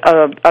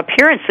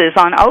appearances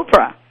on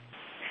Oprah.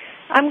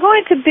 I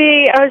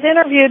was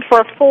interviewed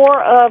for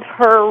 4 of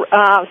her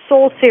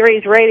Soul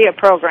Series radio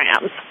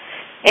programs,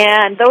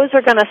 and those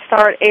are going to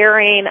start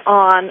airing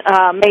on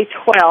May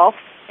 12th.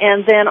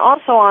 And then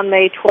also on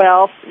May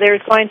 12th,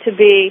 there's going to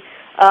be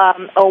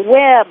a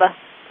web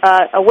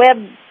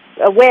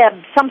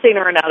something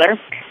or another,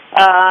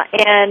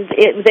 and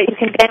that you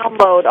can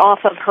download off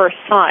of her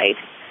site.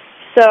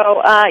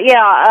 So,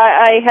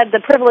 I had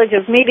the privilege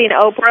of meeting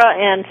Oprah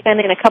and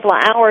spending a couple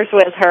of hours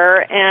with her,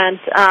 and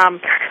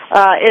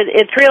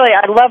it's really,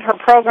 I love her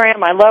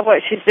program. I love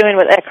what she's doing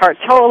with Eckhart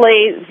Tolle.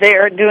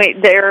 They're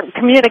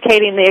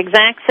communicating the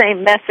exact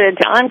same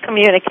message I'm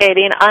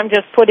communicating. I'm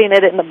just putting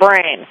it in the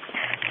brain.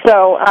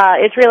 So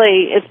it's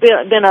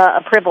been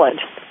a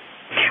privilege.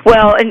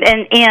 Well,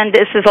 and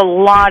this is a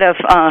lot of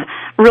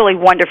really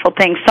wonderful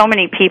things. So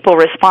many people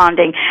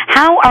responding.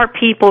 How are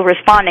people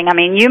responding? I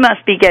mean, you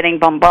must be getting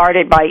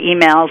bombarded by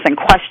emails and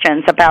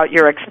questions about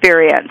your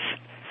experience.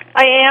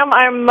 I am.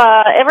 I'm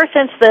ever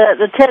since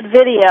the TED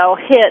video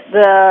hit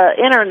the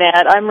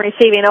internet, I'm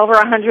receiving over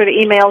 100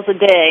 emails a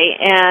day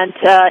and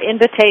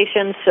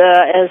invitations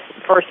as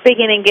for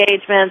speaking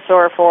engagements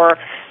or for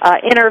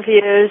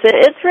interviews.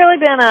 It's really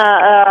been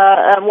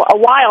a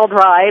wild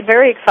ride,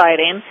 very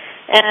exciting.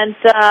 And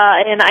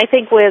I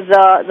think with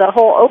the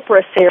whole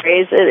Oprah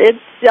series,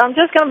 I'm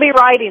just going to be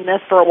writing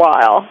this for a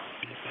while.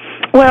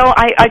 Well,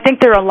 I think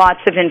there are lots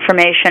of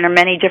information or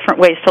many different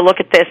ways to look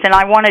at this, and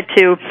I wanted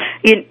to,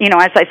 you know,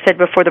 as I said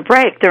before the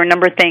break, there are a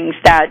number of things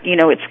that, you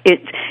know,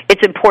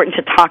 it's important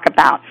to talk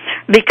about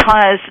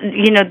because,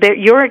 you know,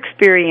 your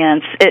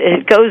experience,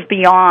 it goes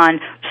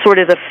beyond sort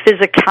of the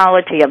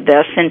physicality of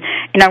this, and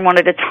I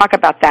wanted to talk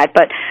about that.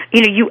 But,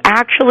 you know, you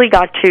actually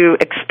got to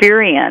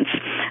experience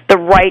the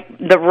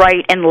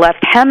right and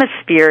left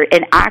hemisphere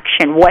in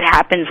action, what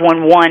happens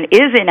when one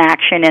is in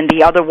action and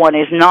the other one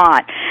is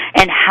not,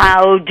 and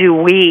how do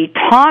we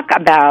talk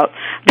about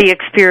the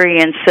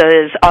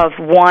experiences of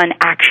one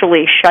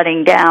actually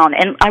shutting down.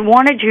 And I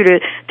wanted you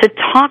to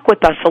talk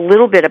with us a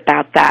little bit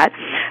about that,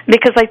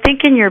 because I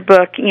think in your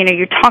book, you know,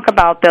 you talk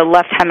about the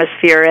left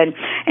hemisphere, and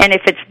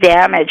if it's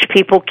damaged,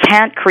 people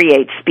can't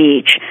create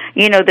speech.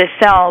 You know, the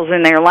cells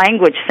in their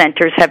language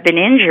centers have been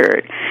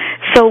injured.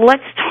 So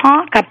let's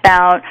talk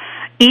about,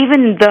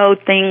 even though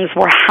things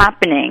were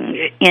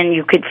happening and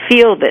you could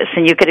feel this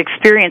and you could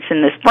experience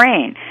in this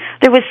brain,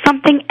 there was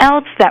something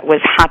else that was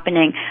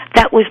happening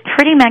that was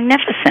pretty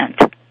magnificent.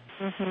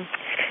 Mm-hmm.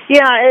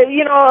 Yeah,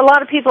 you know, a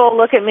lot of people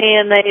look at me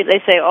and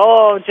they say,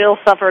 oh, Jill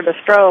suffered a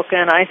stroke,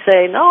 and I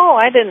say, no,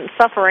 I didn't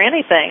suffer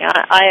anything.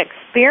 I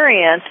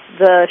experienced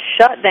the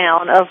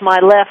shutdown of my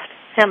left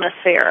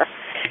hemisphere,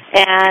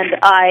 and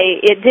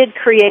it did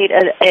create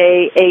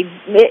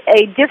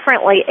a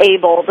differently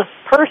abled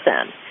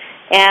person.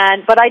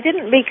 But I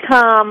didn't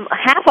become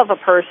half of a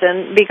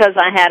person because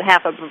I had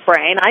half of a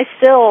brain. I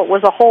still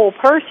was a whole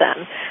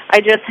person. I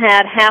just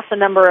had half the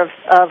number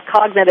of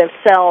cognitive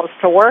cells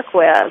to work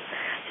with.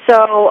 So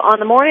on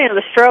the morning of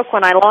the stroke,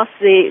 when I lost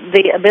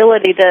the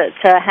ability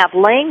to have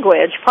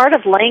language, part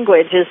of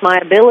language is my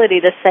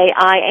ability to say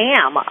I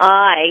am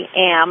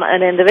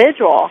an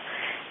individual.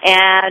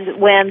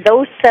 And when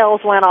those cells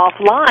went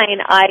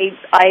offline,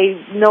 I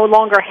no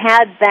longer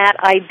had that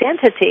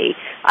identity.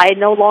 I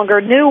no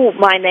longer knew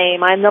my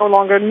name. I no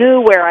longer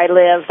knew where I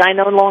lived. I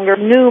no longer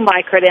knew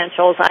my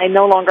credentials. I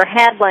no longer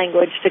had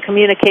language to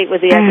communicate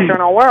with the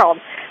external world.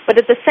 But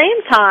at the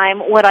same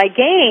time, what I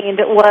gained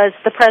was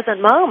the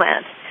present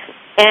moment.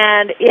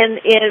 And in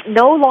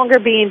no longer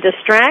being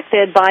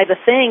distracted by the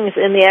things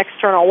in the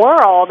external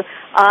world,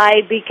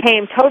 I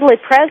became totally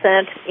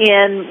present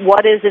in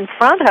what is in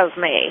front of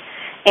me,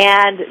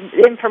 and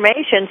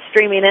information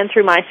streaming in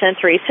through my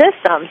sensory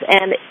systems.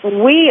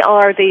 And we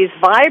are these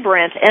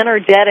vibrant,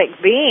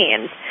 energetic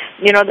beings.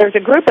 You know, there's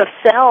a group of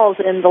cells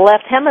in the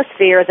left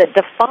hemisphere that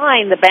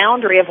define the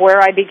boundary of where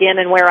I begin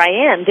and where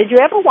I end. Did you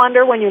ever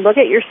wonder, when you look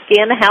at your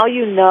skin, how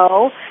you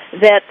know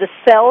that the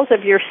cells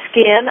of your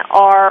skin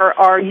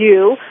are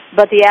you,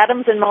 but the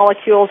atoms and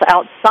molecules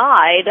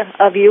outside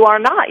of you are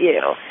not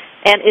you?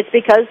 And it's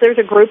because there's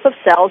a group of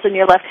cells in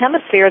your left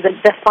hemisphere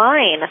that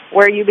define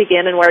where you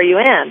begin and where you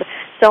end.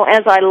 So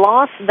as I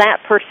lost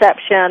that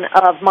perception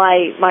of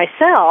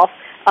myself,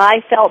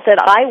 I felt that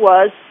I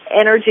was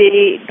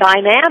energy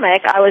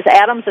dynamic. I was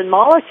atoms and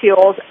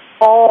molecules,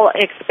 all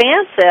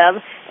expansive,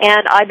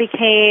 and I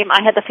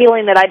had the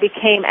feeling that I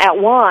became at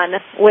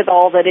one with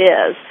all that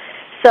is.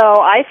 So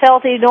I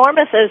felt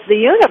enormous as the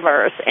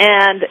universe,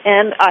 and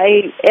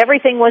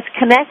everything was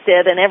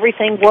connected, and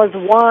everything was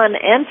one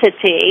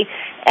entity,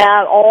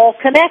 all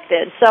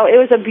connected. So it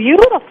was a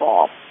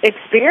beautiful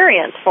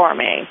experience for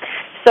me.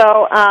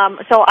 So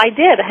I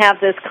did have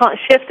this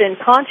shift in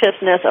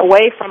consciousness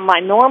away from my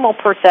normal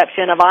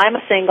perception of I'm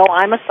a single,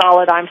 I'm a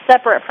solid, I'm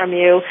separate from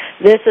you,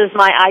 this is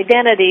my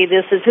identity,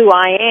 this is who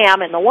I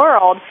am in the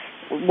world.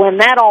 When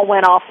that all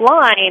went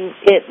offline,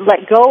 it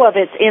let go of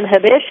its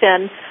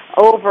inhibition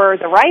over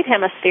the right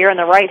hemisphere, and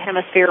the right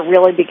hemisphere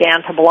really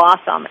began to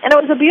blossom. And it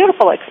was a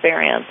beautiful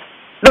experience.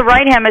 The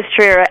right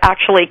hemisphere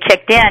actually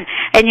kicked in.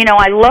 And,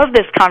 I love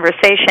this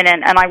conversation,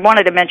 and I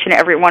wanted to mention to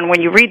everyone,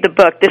 when you read the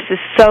book, this is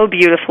so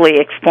beautifully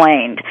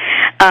explained,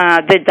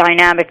 the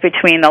dynamic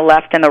between the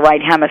left and the right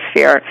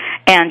hemisphere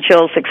and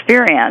Jill's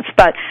experience.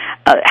 But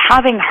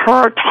having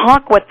her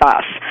talk with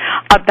us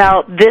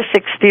about this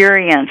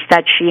experience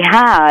that she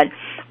had,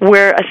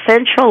 where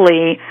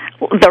essentially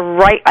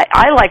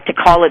I like to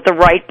call it the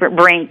right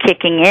brain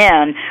kicking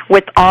in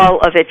with all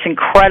of its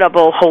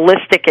incredible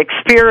holistic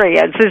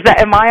experience.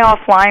 Am I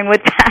offline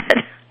with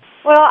that?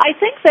 Well, I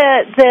think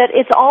that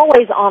it's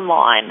always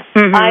online.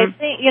 Mm-hmm. I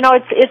think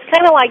it's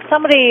kind of like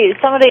somebody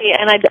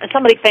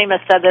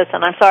famous said this,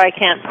 and I'm sorry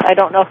I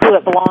don't know who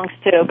it belongs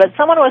to, but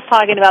someone was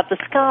talking about the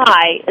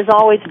sky is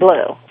always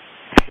blue.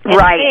 And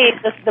right.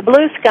 To me, the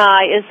blue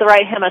sky is the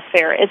right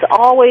hemisphere. It's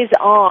always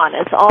on.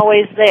 It's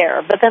always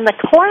there. But then the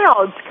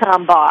clouds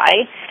come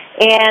by,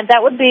 and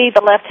that would be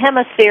the left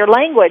hemisphere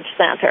language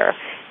center.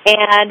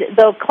 And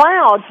the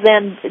clouds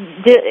then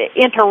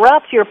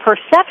interrupt your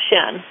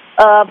perception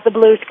of the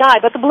blue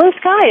sky. But the blue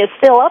sky is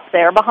still up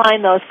there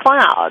behind those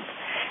clouds.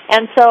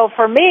 And so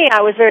for me,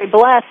 I was very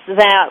blessed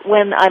that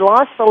when I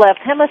lost the left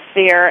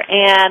hemisphere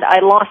and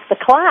I lost the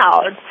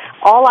clouds,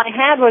 all I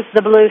had was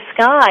the blue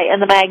sky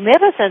and the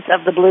magnificence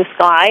of the blue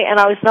sky, and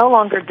I was no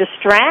longer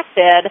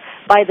distracted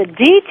by the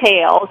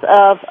details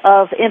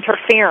of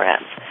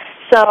interference.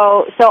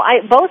 So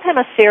both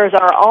hemispheres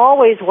are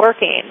always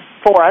working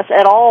for us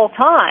at all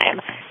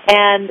time.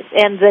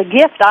 And the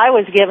gift I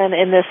was given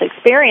in this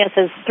experience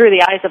is through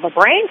the eyes of a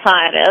brain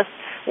scientist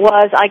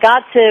was I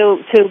got to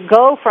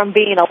go from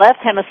being a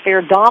left hemisphere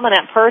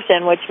dominant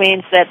person, which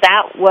means that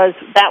was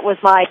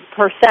my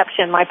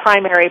perception, my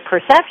primary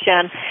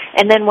perception,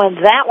 and then when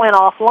that went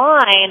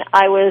offline,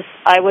 I was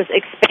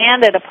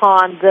expanded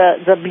upon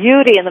the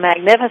beauty and the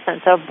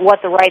magnificence of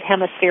what the right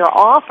hemisphere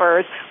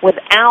offers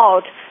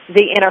without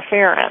the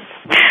interference.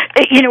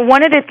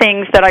 One of the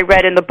things that I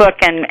read in the book,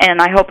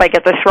 and I hope I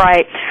get this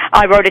right,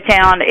 I wrote it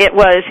down, it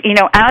was,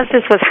 as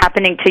this was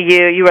happening to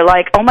you, you were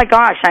like, oh my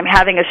gosh, I'm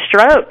having a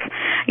stroke.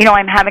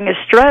 I'm having a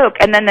stroke.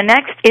 And then the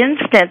next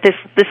instant, this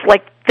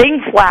like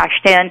thing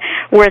flashed in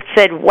where it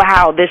said,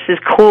 wow, this is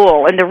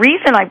cool. And the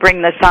reason I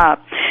bring this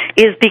up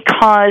is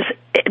because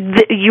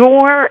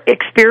your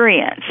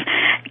experience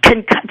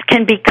can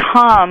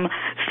become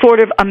sort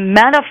of a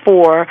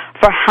metaphor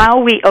for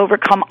how we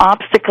overcome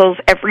obstacles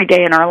every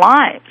day in our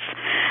lives.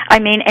 I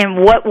mean, and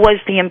what was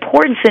the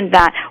importance in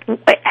that?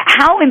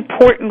 How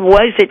important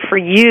was it for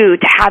you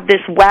to have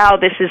this, wow,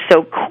 this is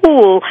so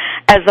cool,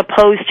 as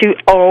opposed to,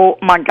 oh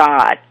my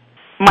God,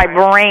 my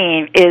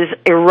brain is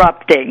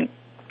erupting?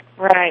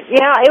 Right.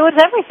 Yeah, it was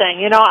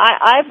everything.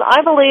 I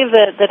believe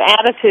that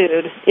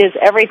attitude is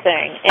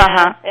everything.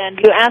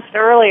 And you asked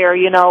earlier,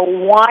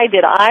 why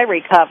did I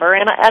recover?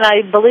 And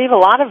I believe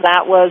a lot of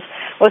that was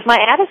my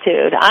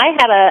attitude. I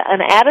had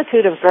an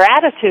attitude of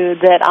gratitude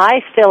that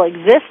I still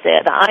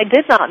existed. I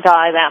did not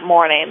die that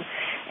morning.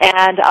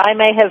 And I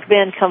may have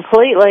been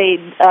completely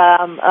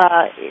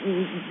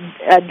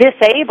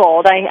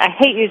disabled. I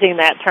hate using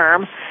that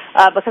term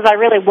because I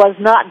really was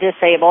not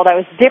disabled. I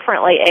was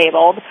differently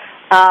abled.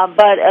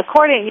 But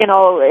according,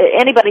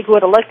 anybody who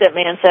would have looked at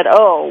me and said,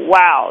 oh,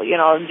 wow,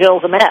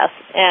 Jill's a mess.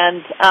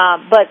 And,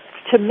 but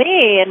to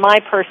me, in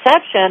my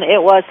perception, it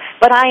was,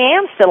 but I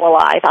am still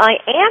alive. I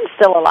am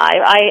still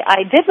alive.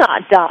 I did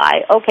not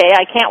die. Okay,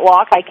 I can't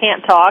walk, I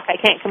can't talk, I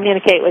can't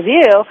communicate with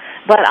you,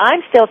 but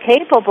I'm still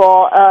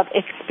capable of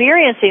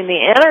experiencing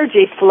the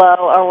energy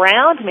flow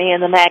around me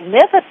and the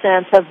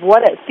magnificence of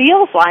what it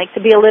feels like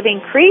to be a living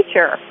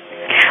creature.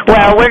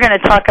 Well, we're going to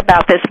talk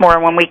about this more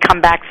when we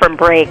come back from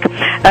break.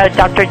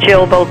 Dr.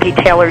 Jill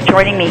Bolte-Taylor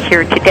joining me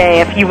here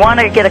today. If you want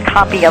to get a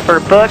copy of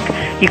her book,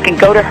 you can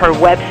go to her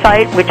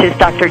website, which is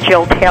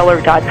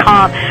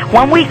drjilltaylor.com.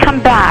 When we come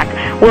back,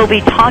 we'll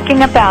be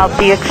talking about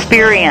the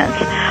experience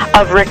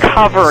of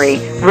recovery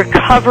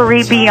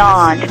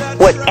beyond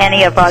what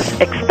any of us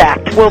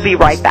expect. We'll be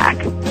right back.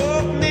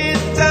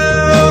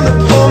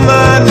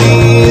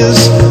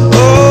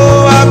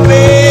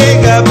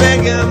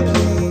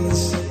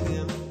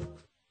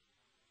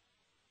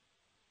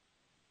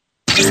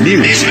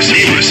 News,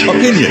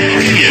 opinion,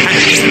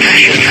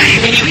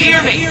 Can you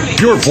hear me?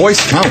 your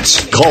voice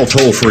counts. Call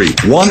toll-free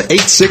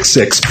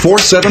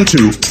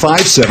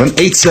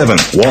 1-866-472-5787.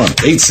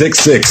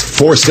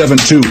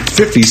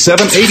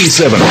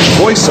 1-866-472-5787.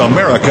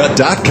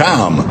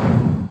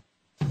 VoiceAmerica.com.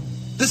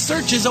 The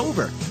search is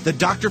over. The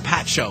Dr.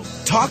 Pat Show,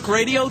 talk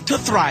radio to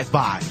thrive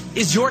by,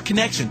 is your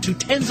connection to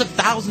tens of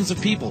thousands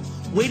of people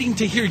waiting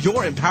to hear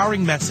your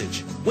empowering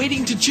message,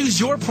 waiting to choose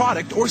your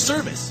product or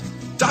service.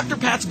 Dr.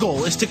 Pat's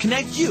goal is to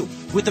connect you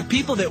with the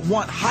people that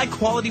want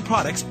high-quality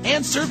products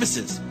and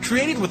services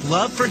created with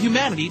love for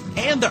humanity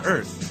and the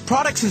earth.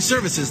 Products and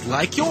services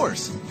like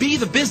yours. Be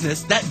the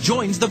business that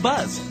joins the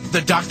buzz.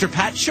 The Dr.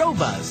 Pat Show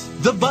buzz.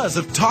 The buzz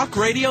of talk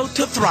radio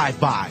to thrive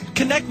by.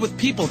 Connect with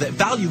people that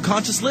value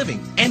conscious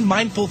living and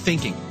mindful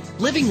thinking.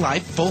 Living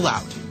life full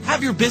out.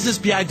 Have your business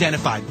be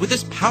identified with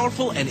this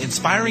powerful and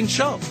inspiring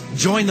show.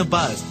 Join the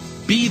buzz.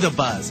 Be the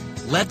buzz.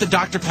 Let the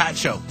Dr. Pat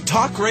Show,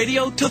 talk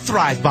radio to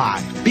thrive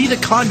by. Be the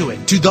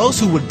conduit to those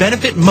who would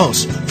benefit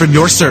most from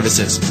your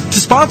services. To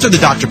sponsor the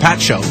Dr.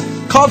 Pat Show,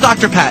 call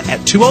Dr. Pat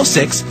at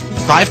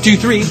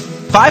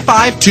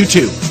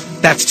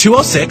 206-523-5522. That's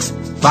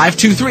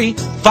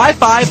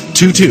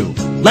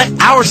 206-523-5522. Let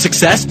our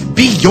success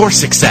be your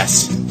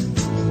success.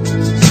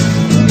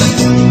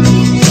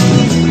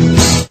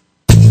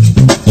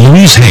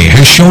 Louise Hay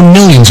has shown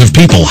millions of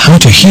people how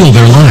to heal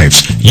their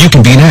lives. You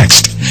can be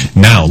next.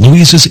 Now,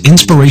 Louise's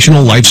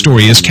inspirational life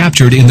story is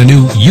captured in the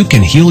new You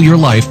Can Heal Your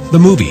Life, the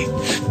movie.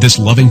 This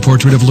loving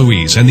portrait of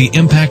Louise and the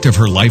impact of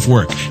her life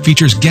work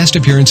features guest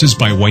appearances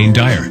by Wayne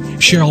Dyer,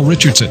 Cheryl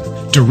Richardson,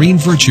 Doreen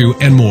Virtue,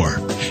 and more.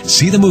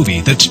 See the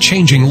movie that's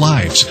changing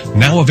lives,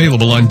 now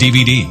available on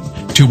DVD.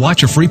 To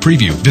watch a free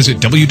preview, visit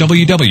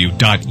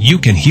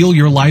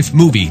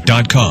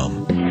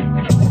www.youcanhealyourlifemovie.com.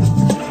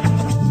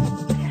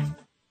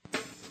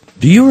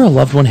 Do you or a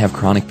loved one have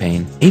chronic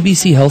pain?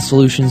 ABC Health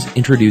Solutions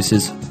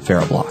introduces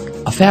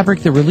Ferroblock, a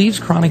fabric that relieves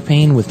chronic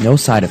pain with no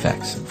side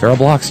effects.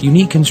 Ferroblock's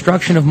unique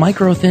construction of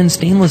micro-thin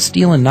stainless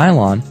steel and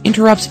nylon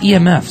interrupts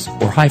EMFs,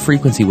 or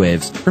high-frequency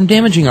waves, from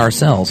damaging our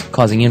cells,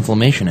 causing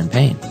inflammation and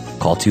pain.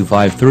 Call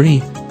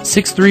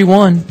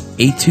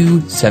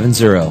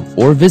 253-631-8270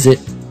 or visit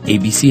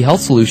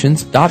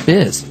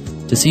abchealthsolutions.biz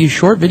to see a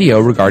short video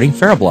regarding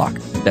Ferroblock.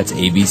 That's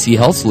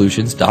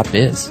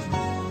abchealthsolutions.biz.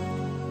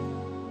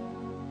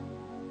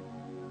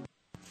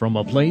 From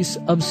a place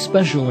of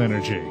special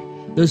energy,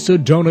 the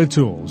Sedona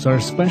tools are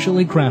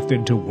specially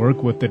crafted to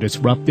work with the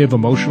disruptive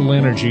emotional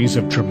energies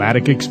of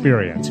traumatic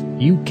experience.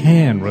 You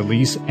can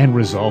release and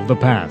resolve the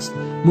past,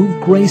 move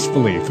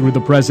gracefully through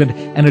the present,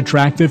 and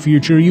attract the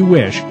future you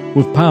wish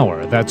with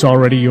power that's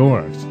already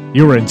yours.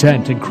 Your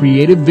intent and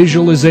creative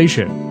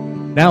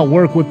visualization. Now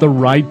work with the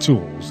right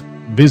tools.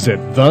 Visit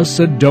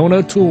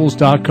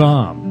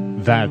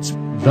thesedonatools.com. That's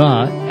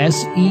the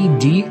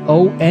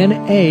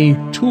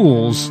SEDONA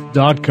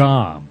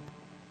tools.com.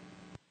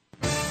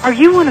 Are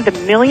you one of the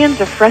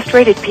millions of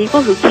frustrated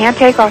people who can't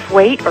take off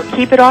weight or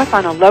keep it off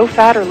on a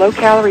low-fat or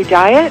low-calorie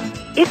diet?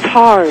 It's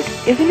hard,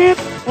 isn't it?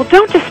 Well,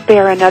 don't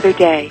despair another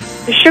day.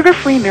 The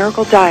Sugar-Free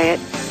Miracle Diet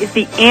is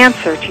the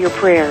answer to your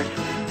prayers.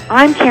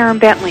 I'm Karen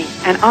Bentley,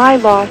 and I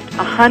lost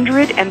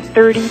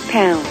 130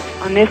 pounds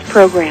on this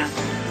program.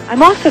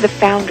 I'm also the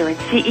founder and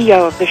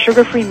CEO of the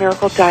Sugar-Free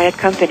Miracle Diet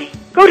Company.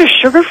 Go to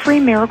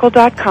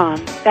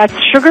sugarfreemiracle.com, that's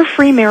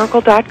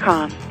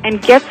sugarfreemiracle.com,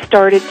 and get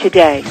started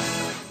today.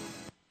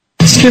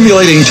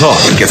 Stimulating talk.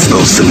 Gets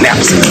those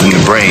synapses in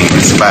your brain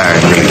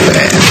firing really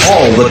fast.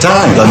 All the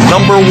time. The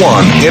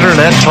 #1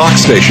 Internet talk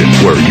station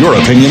where your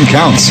opinion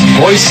counts.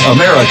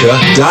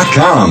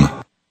 VoiceAmerica.com.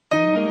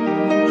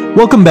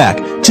 Welcome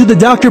back to the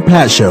Dr.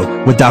 Pat Show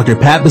with Dr.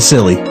 Pat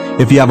Basili.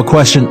 If you have a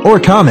question or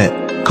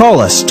comment, call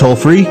us toll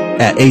free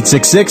at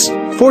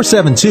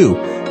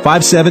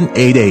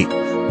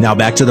 866-472-5788. Now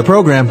back to the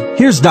program.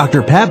 Here's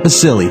Dr. Pat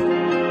Basili.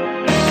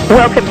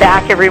 Welcome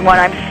back, everyone.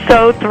 I'm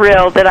so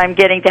thrilled that I'm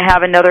getting to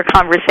have another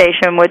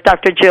conversation with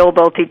Dr. Jill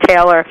Bolte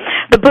Taylor.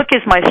 The book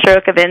is My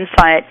Stroke of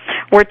Insight.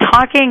 We're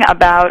talking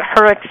about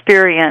her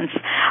experience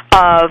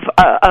of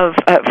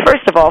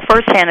first of all,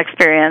 firsthand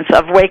experience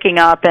of waking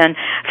up and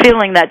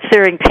feeling that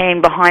searing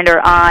pain behind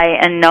her eye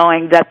and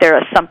knowing that there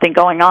is something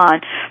going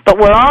on. But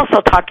we're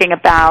also talking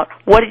about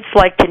what it's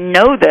like to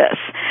know this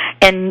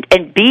and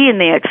be in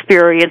the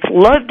experience,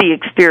 love the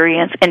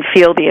experience, and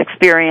feel the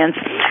experience.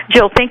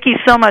 Jill, thank you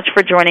so much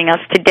for joining us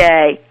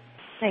today.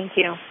 Thank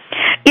you.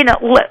 You know,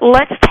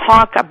 let's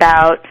talk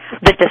about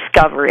the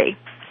discovery.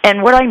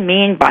 And what I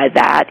mean by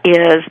that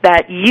is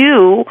that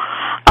you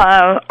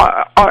are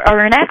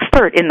an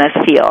expert in this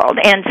field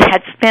and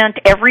had spent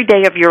every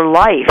day of your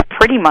life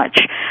pretty much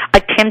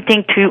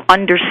attempting to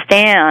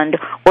understand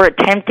or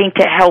attempting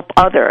to help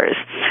others,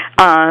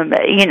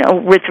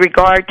 with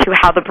regard to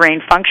how the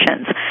brain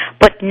functions.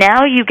 But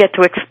now you get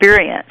to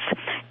experience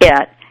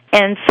it.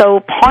 And so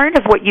part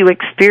of what you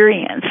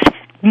experience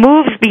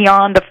moves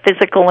beyond the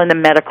physical and the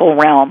medical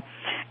realm.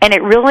 And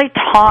it really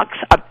talks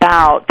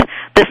about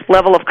this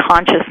level of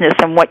consciousness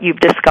and what you've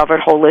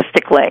discovered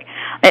holistically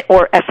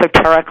or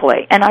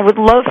esoterically. And I would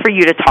love for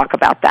you to talk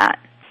about that.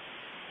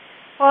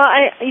 Well,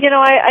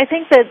 I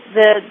think that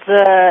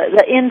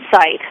the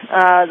insight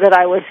that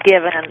I was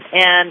given,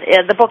 and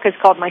the book is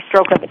called My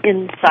Stroke of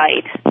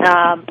Insight,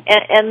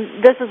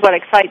 and this is what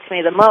excites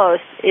me the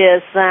most,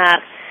 is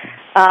that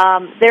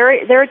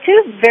there are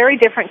two very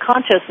different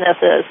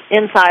consciousnesses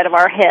inside of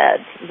our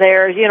heads.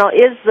 There's,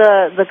 is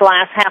the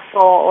glass half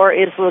full or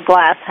is the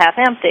glass half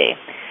empty?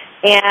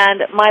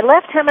 And my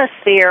left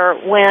hemisphere,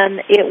 when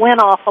it went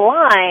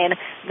offline,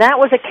 that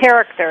was a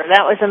character,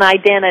 that was an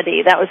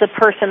identity, that was a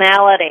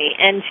personality,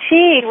 and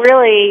she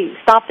really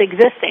stopped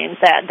existing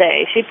that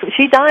day.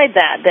 She died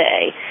that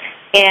day.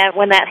 And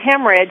when that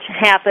hemorrhage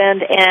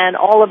happened and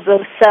all of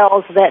those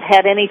cells that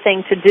had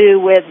anything to do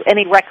with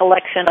any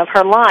recollection of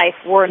her life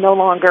were no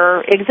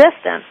longer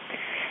existent.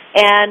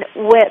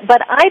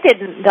 But I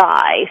didn't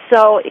die.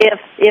 So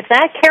if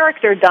that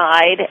character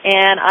died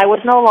and I was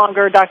no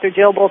longer Dr.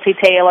 Jill Bolte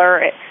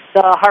Taylor,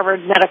 the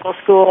Harvard Medical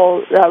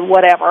School,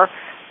 whatever,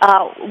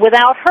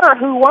 without her,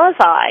 who was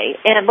I?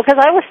 And because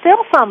I was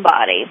still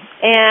somebody,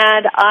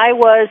 and I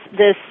was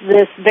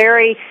this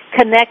very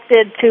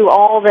connected to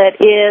all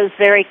that is,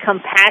 very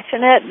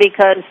compassionate,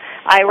 because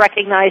I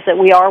recognize that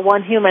we are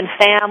one human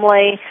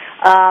family.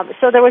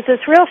 So there was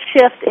this real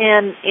shift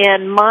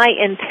in my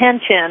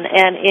intention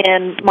and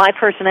in my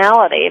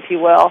personality, if you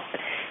will.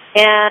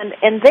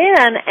 And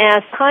then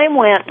as time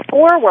went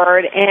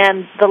forward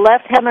and the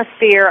left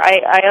hemisphere,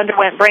 I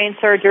underwent brain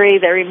surgery.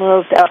 They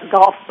removed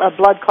a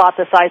blood clot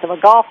the size of a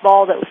golf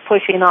ball that was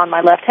pushing on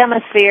my left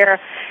hemisphere.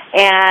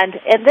 And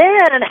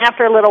then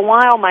after a little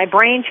while, my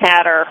brain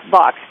chatter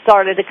box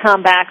started to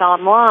come back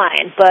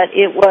online, but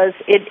it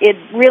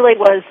really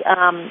was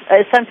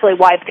essentially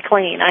wiped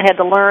clean. I had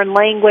to learn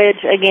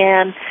language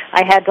again.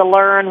 I had to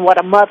learn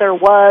what a mother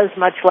was,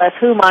 much less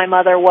who my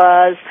mother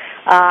was.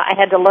 I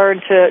had to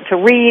learn to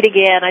read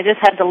again. I just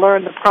had to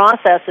learn the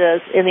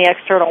processes in the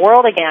external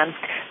world again.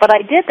 But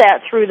I did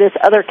that through this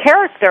other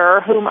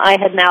character whom I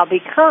had now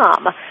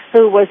become,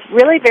 who was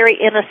really very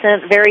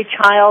innocent, very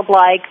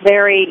childlike,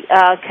 very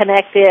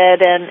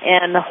connected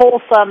and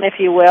wholesome, if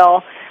you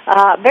will.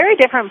 Very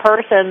different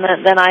person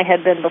than I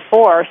had been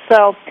before.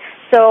 So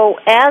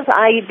as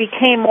I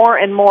became more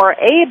and more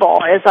able,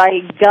 as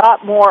I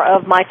got more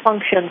of my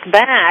functions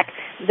back,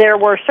 there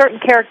were certain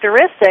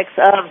characteristics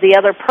of the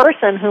other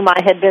person whom I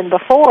had been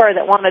before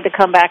that wanted to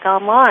come back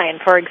online.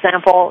 For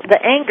example, the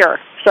anger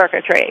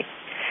circuitry.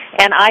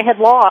 And I had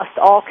lost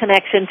all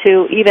connection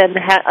to even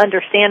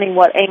understanding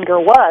what anger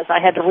was. I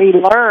had to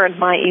relearn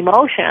my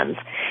emotions.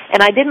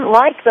 And I didn't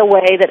like the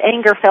way that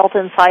anger felt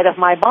inside of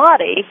my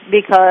body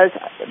because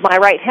my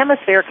right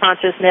hemisphere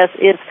consciousness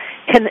is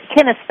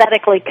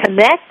kinesthetically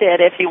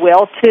connected, if you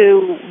will,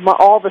 to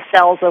all the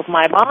cells of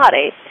my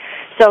body.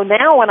 So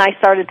now when I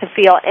started to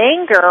feel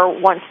anger,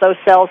 once those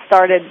cells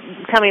started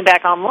coming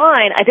back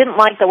online, I didn't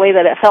like the way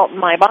that it felt in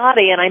my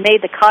body, and I made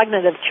the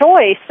cognitive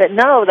choice that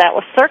no, that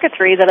was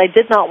circuitry that I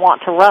did not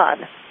want to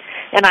run.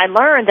 And I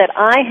learned that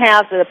I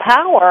have the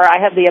power,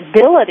 I have the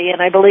ability, and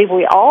I believe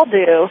we all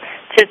do,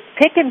 to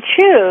pick and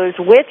choose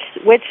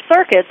which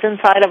circuits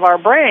inside of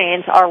our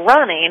brains are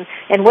running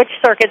and which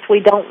circuits we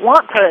don't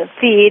want to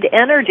feed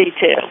energy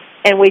to.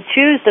 And we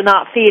choose to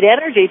not feed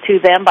energy to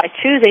them by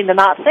choosing to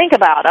not think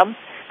about them,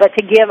 but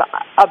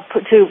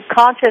to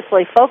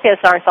consciously focus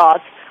our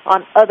thoughts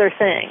on other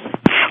things.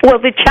 Well,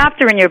 the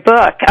chapter in your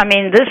book, I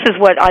mean, this is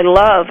what I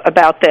love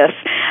about this,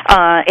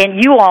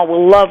 and you all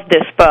will love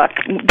this book.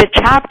 The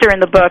chapter in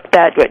the book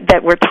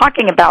that we're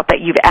talking about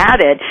that you've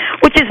added,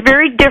 which is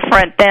very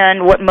different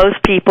than what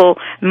most people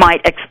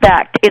might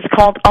expect, is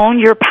called Own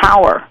Your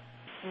Power.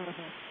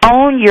 Mm-hmm.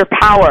 Own Your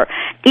Power.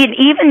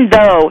 Even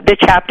though the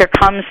chapter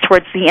comes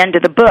towards the end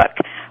of the book,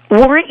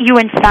 weren't you,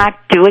 in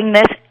fact, doing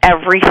this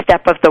every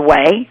step of the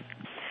way?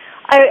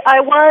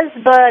 I was,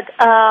 but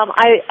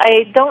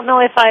I don't know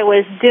if I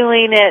was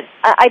doing it.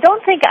 I don't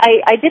think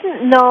I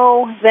didn't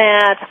know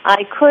that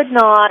I could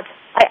not.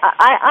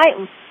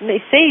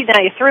 See,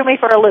 now you threw me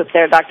for a loop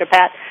there, Dr.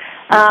 Pat.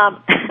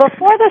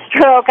 Before the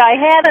stroke, I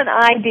had an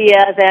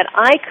idea that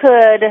I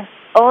could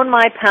own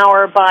my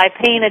power by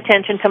paying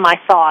attention to my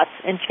thoughts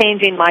and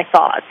changing my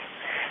thoughts.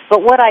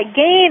 But what I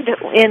gained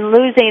in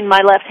losing my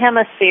left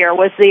hemisphere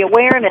was the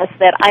awareness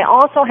that I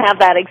also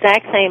have that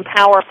exact same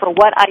power for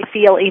what I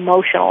feel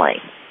emotionally.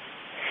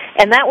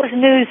 And that was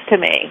news to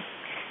me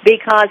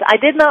because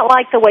I did not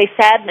like the way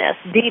sadness,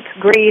 deep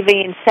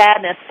grieving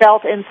sadness,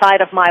 felt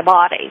inside of my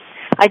body.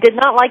 I did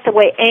not like the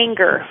way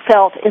anger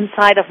felt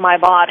inside of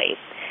my body.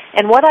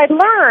 And what I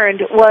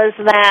learned was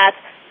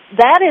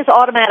that is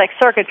automatic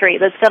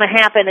circuitry that's going to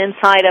happen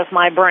inside of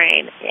my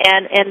brain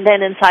and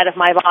then inside of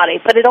my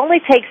body. But it only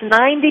takes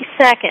 90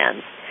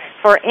 seconds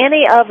for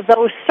any of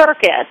those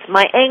circuits,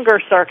 my anger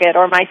circuit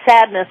or my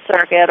sadness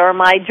circuit or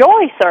my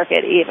joy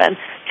circuit even,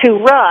 to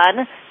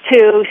run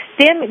to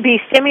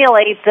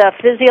stimulate the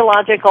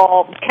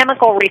physiological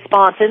chemical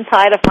response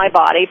inside of my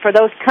body, for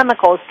those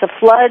chemicals to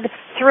flood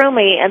through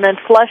me and then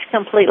flush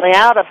completely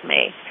out of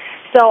me.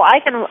 So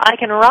I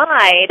can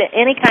ride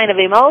any kind of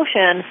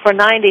emotion for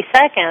 90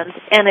 seconds,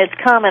 and it's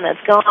come and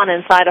it's gone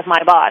inside of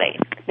my body.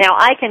 Now,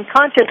 I can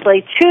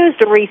consciously choose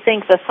to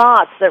rethink the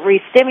thoughts that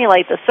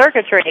re-stimulate the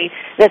circuitry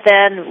that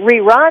then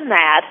rerun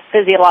that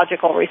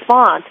physiological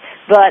response.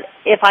 But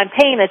if I'm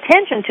paying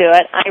attention to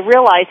it, I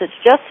realize it's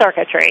just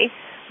circuitry,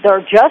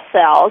 they're just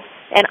cells,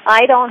 and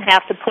I don't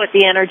have to put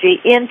the energy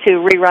into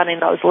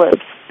rerunning those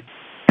loops.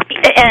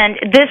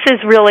 And this is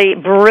really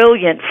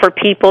brilliant for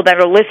people that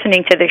are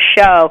listening to the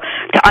show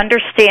to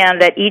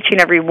understand that each and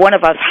every one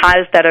of us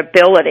has that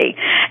ability.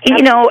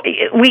 You know,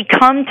 we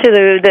come to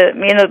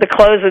the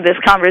close of this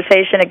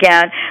conversation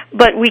again,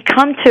 but we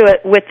come to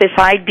it with this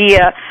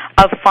idea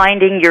of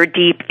finding your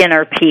deep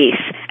inner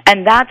peace,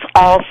 and that's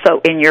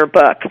also in your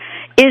book.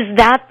 Is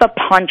that the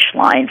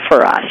punchline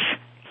for us?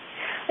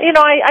 You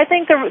know, I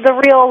think the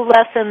real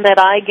lesson that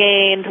I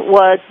gained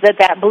was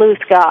that blue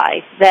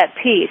sky, that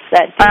peace,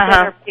 that deep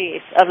inner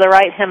peace of the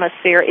right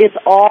hemisphere is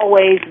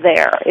always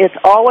there. It's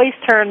always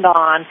turned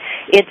on.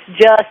 It's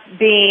just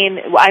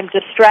I'm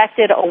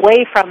distracted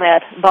away from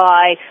it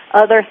by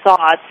other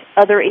thoughts,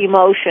 other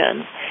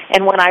emotions.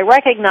 And when I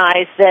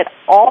recognize that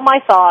all my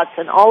thoughts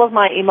and all of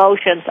my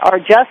emotions are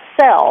just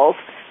cells,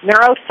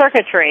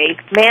 neurocircuitry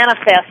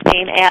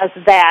manifesting as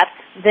that,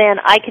 then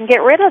I can get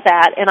rid of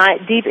that, and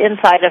deep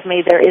inside of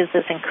me there is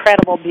this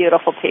incredible,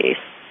 beautiful peace.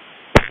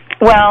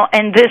 Well,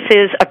 and this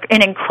is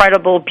an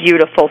incredible,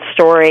 beautiful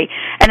story,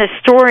 and a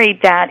story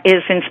that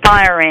is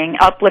inspiring,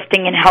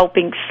 uplifting, and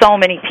helping so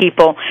many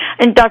people.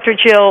 And Dr.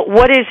 Jill,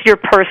 what is your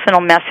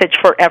personal message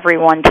for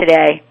everyone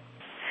today?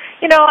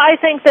 You know, I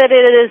think that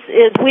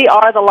we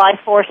are the life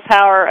force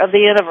power of the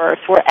universe.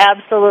 We're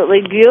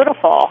absolutely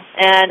beautiful,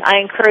 and I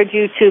encourage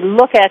you to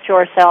look at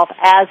yourself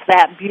as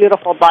that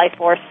beautiful life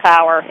force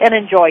power and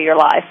enjoy your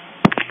life.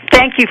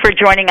 Thank you for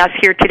joining us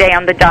here today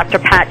on the Dr.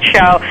 Pat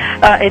Show.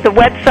 The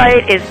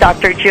website is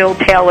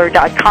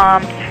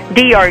drjilltaylor.com,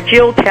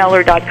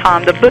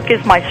 drjilltaylor.com. The book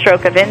is My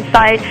Stroke of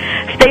Insight.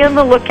 Stay on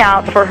the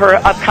lookout for her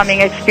upcoming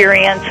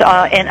experience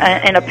in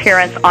an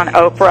appearance on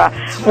Oprah.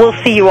 We'll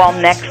see you all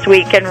next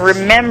week. And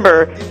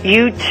remember,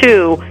 you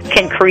too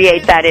can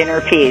create that inner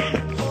peace.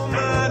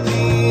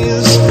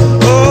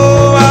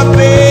 Oh, I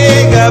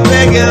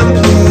beg and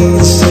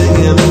please,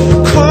 singing,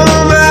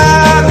 come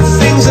out of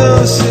things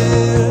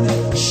unsaid.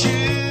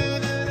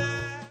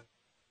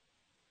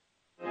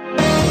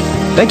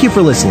 Thank you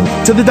for listening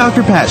to The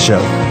Dr. Pat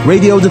Show,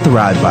 radio to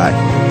thrive by.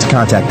 To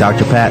contact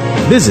Dr. Pat,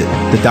 visit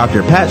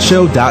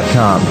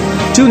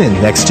thedrpatshow.com. Tune in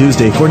next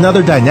Tuesday for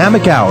another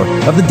dynamic hour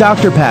of The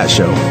Dr. Pat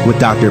Show with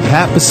Dr.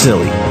 Pat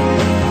Baccili.